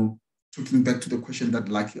 that, you know, talking back to the question that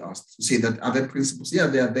like you asked, to say that are there principles? Yeah,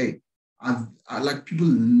 they are there. Like people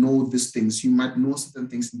know these things. You might know certain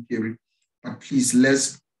things in theory, but please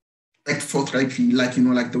let's act forthrightly, like, you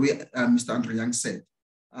know, like the way Mr. Andre Young said,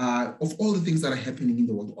 of all the things that are happening in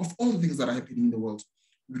the world,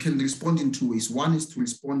 we can respond in two ways. One is to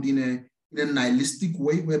respond in a nihilistic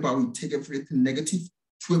way, whereby we take everything negative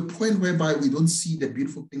to a point whereby we don't see the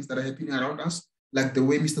beautiful things that are happening around us, like the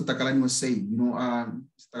way Mr. Takalani was saying, you know,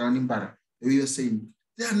 Mr. Ranimbara, the way he was saying,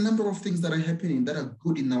 there are a number of things that are happening that are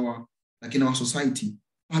good in our society.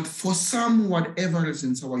 But for some, whatever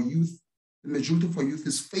reasons, our youth, the majority of our youth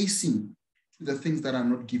is facing to the things that are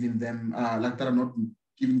not giving them, that are not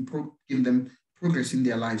giving them progress in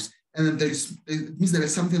their lives. And it means there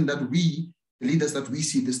is something that we, the leaders, that we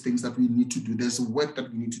see these things that we need to do. There's a work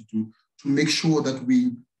that we need to do to make sure that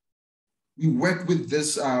we work with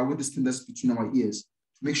this thing that's between our ears,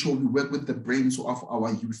 to make sure we work with the brains of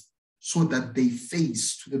our youth so that they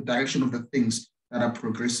face to the direction of the things that are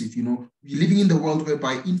progressive. You know, we're living in the world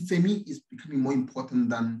whereby infamy is becoming more important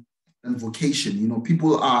than vocation. You know,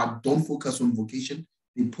 people don't focus on vocation,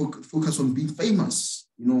 they focus on being famous,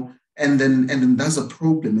 you know, and then that's a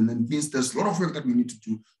problem. And then it means there's a lot of work that we need to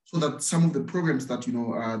do so that some of the programs that, you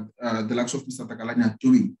know, the likes of Mr. Takalani are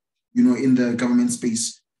doing, you know, in the government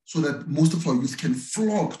space, so that most of our youth can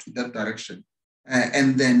flock to that direction.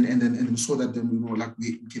 And then so that then, you know, like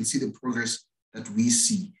we can see the progress that we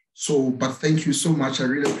see. So, but thank you so much. I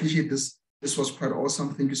really appreciate this. This was quite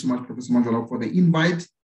awesome. Thank you so much, Professor Majola, for the invite.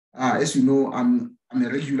 As you know, I'm a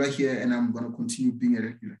regular here and I'm going to continue being a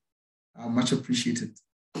regular. Much appreciated.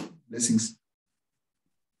 Blessings.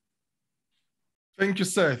 Thank you,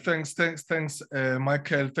 sir. Thanks,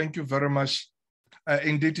 Michael. Thank you very much.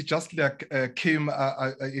 Indeed, just like Kim,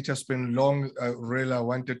 it has been long. Really, I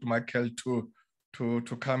wanted Michael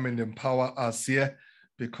to come and empower us here,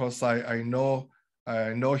 because I know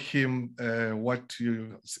him, what he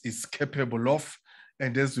is capable of,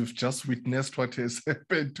 And as we've just witnessed what has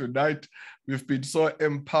happened tonight, we've been so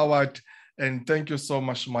empowered. And thank you so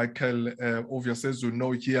much, Michael. Obviously, as you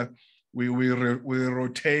know here, we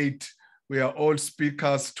rotate. We are all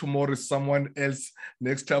speakers. Tomorrow is someone else.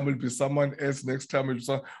 Next time will be someone else. Next time will be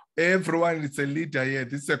someone. Everyone is a leader here.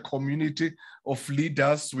 This is a community of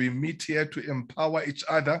leaders. We meet here to empower each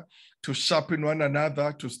other, to sharpen one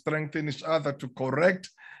another, to strengthen each other, to correct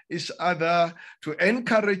each other, to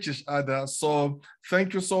encourage each other. So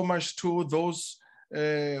thank you so much to those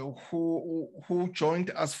who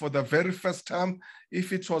joined us for the very first time.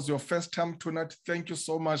 If it was your first time tonight, thank you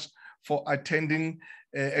so much for attending,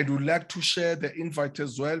 and would like to share the invite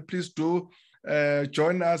as well. Please do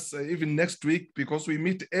join us even next week, because we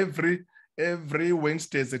meet every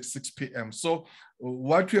Wednesdays at 6 p.m. So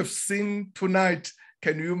what we have seen tonight,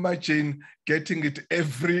 can you imagine getting it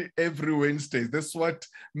every Wednesday? That's what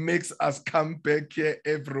makes us come back here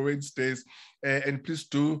every Wednesdays. And please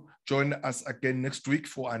do join us again next week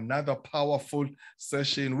for another powerful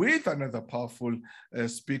session with another powerful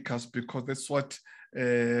speakers, because that's what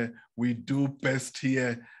we do best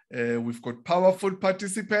here. We've got powerful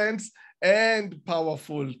participants and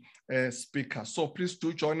powerful speakers. So please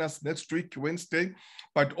do join us next week, Wednesday,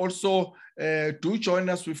 but also do join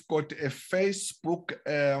us. We've got a Facebook,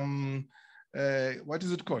 what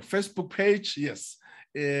is it called? Facebook page, yes.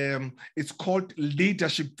 It's called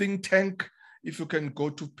Leadership Think Tank. If you can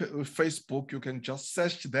go to Facebook, you can just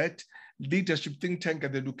search that, Leadership Think Tank,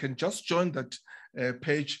 and then you can just join that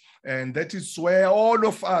page. And that is where all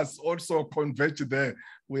of us also converge there.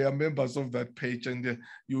 We are members of that page, and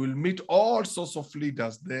you will meet all sorts of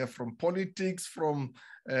leaders there, from politics, from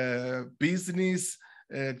business,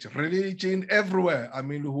 religion, everywhere. I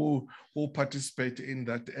mean, who participate in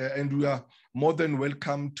that. And we are more than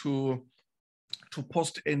welcome to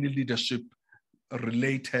post any leadership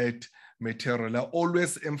related material. I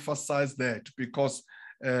always emphasize that, because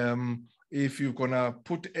if you're gonna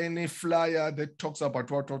put any flyer that talks about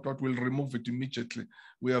what, we'll remove it immediately.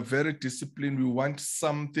 We are very disciplined. We want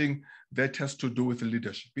something that has to do with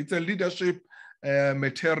leadership. It's a leadership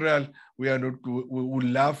material. We would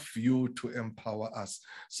love you to empower us.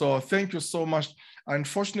 So thank you so much.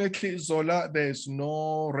 Unfortunately, Zola, there is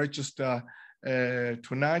no register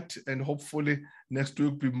tonight, and hopefully next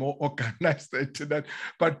week will be more organized than tonight.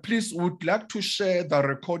 But please, would like to share the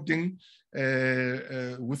recording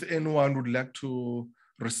with anyone who would like to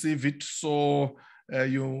receive it. So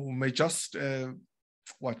you may just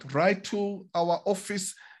write to our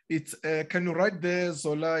office. It's can you write there,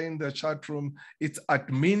 Zola, in the chat room? It's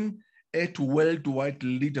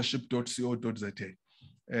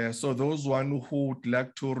admin@worldwideleadership.co.za. So those one who would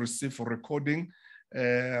like to receive a recording,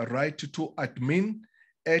 write to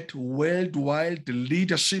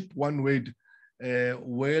admin@worldwideleadership, one word,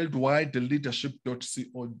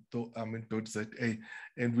 worldwideleadership.co.za,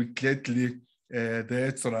 and we gladly,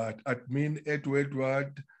 that's right,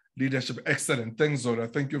 admin@worldwideleadership. Excellent. Thanks, Zola.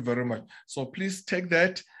 Thank you very much. So please take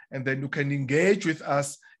that, and then you can engage with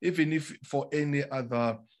us, even if for any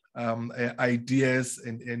other ideas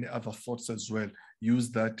and any other thoughts as well.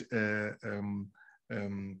 Use that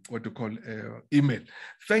email.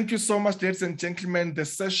 Thank you so much, ladies and gentlemen. The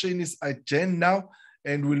session is adjourned now,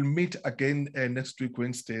 and we'll meet again next week,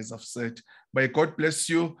 Wednesday, as I've said. May God bless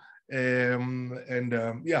you. Yeah,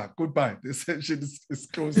 goodbye. The session is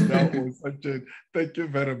closed now. Thank you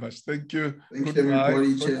very much. Thank you. Thank you,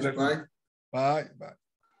 everybody. Cheers. Bye. Bye. Bye.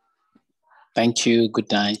 Thank you.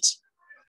 Good night.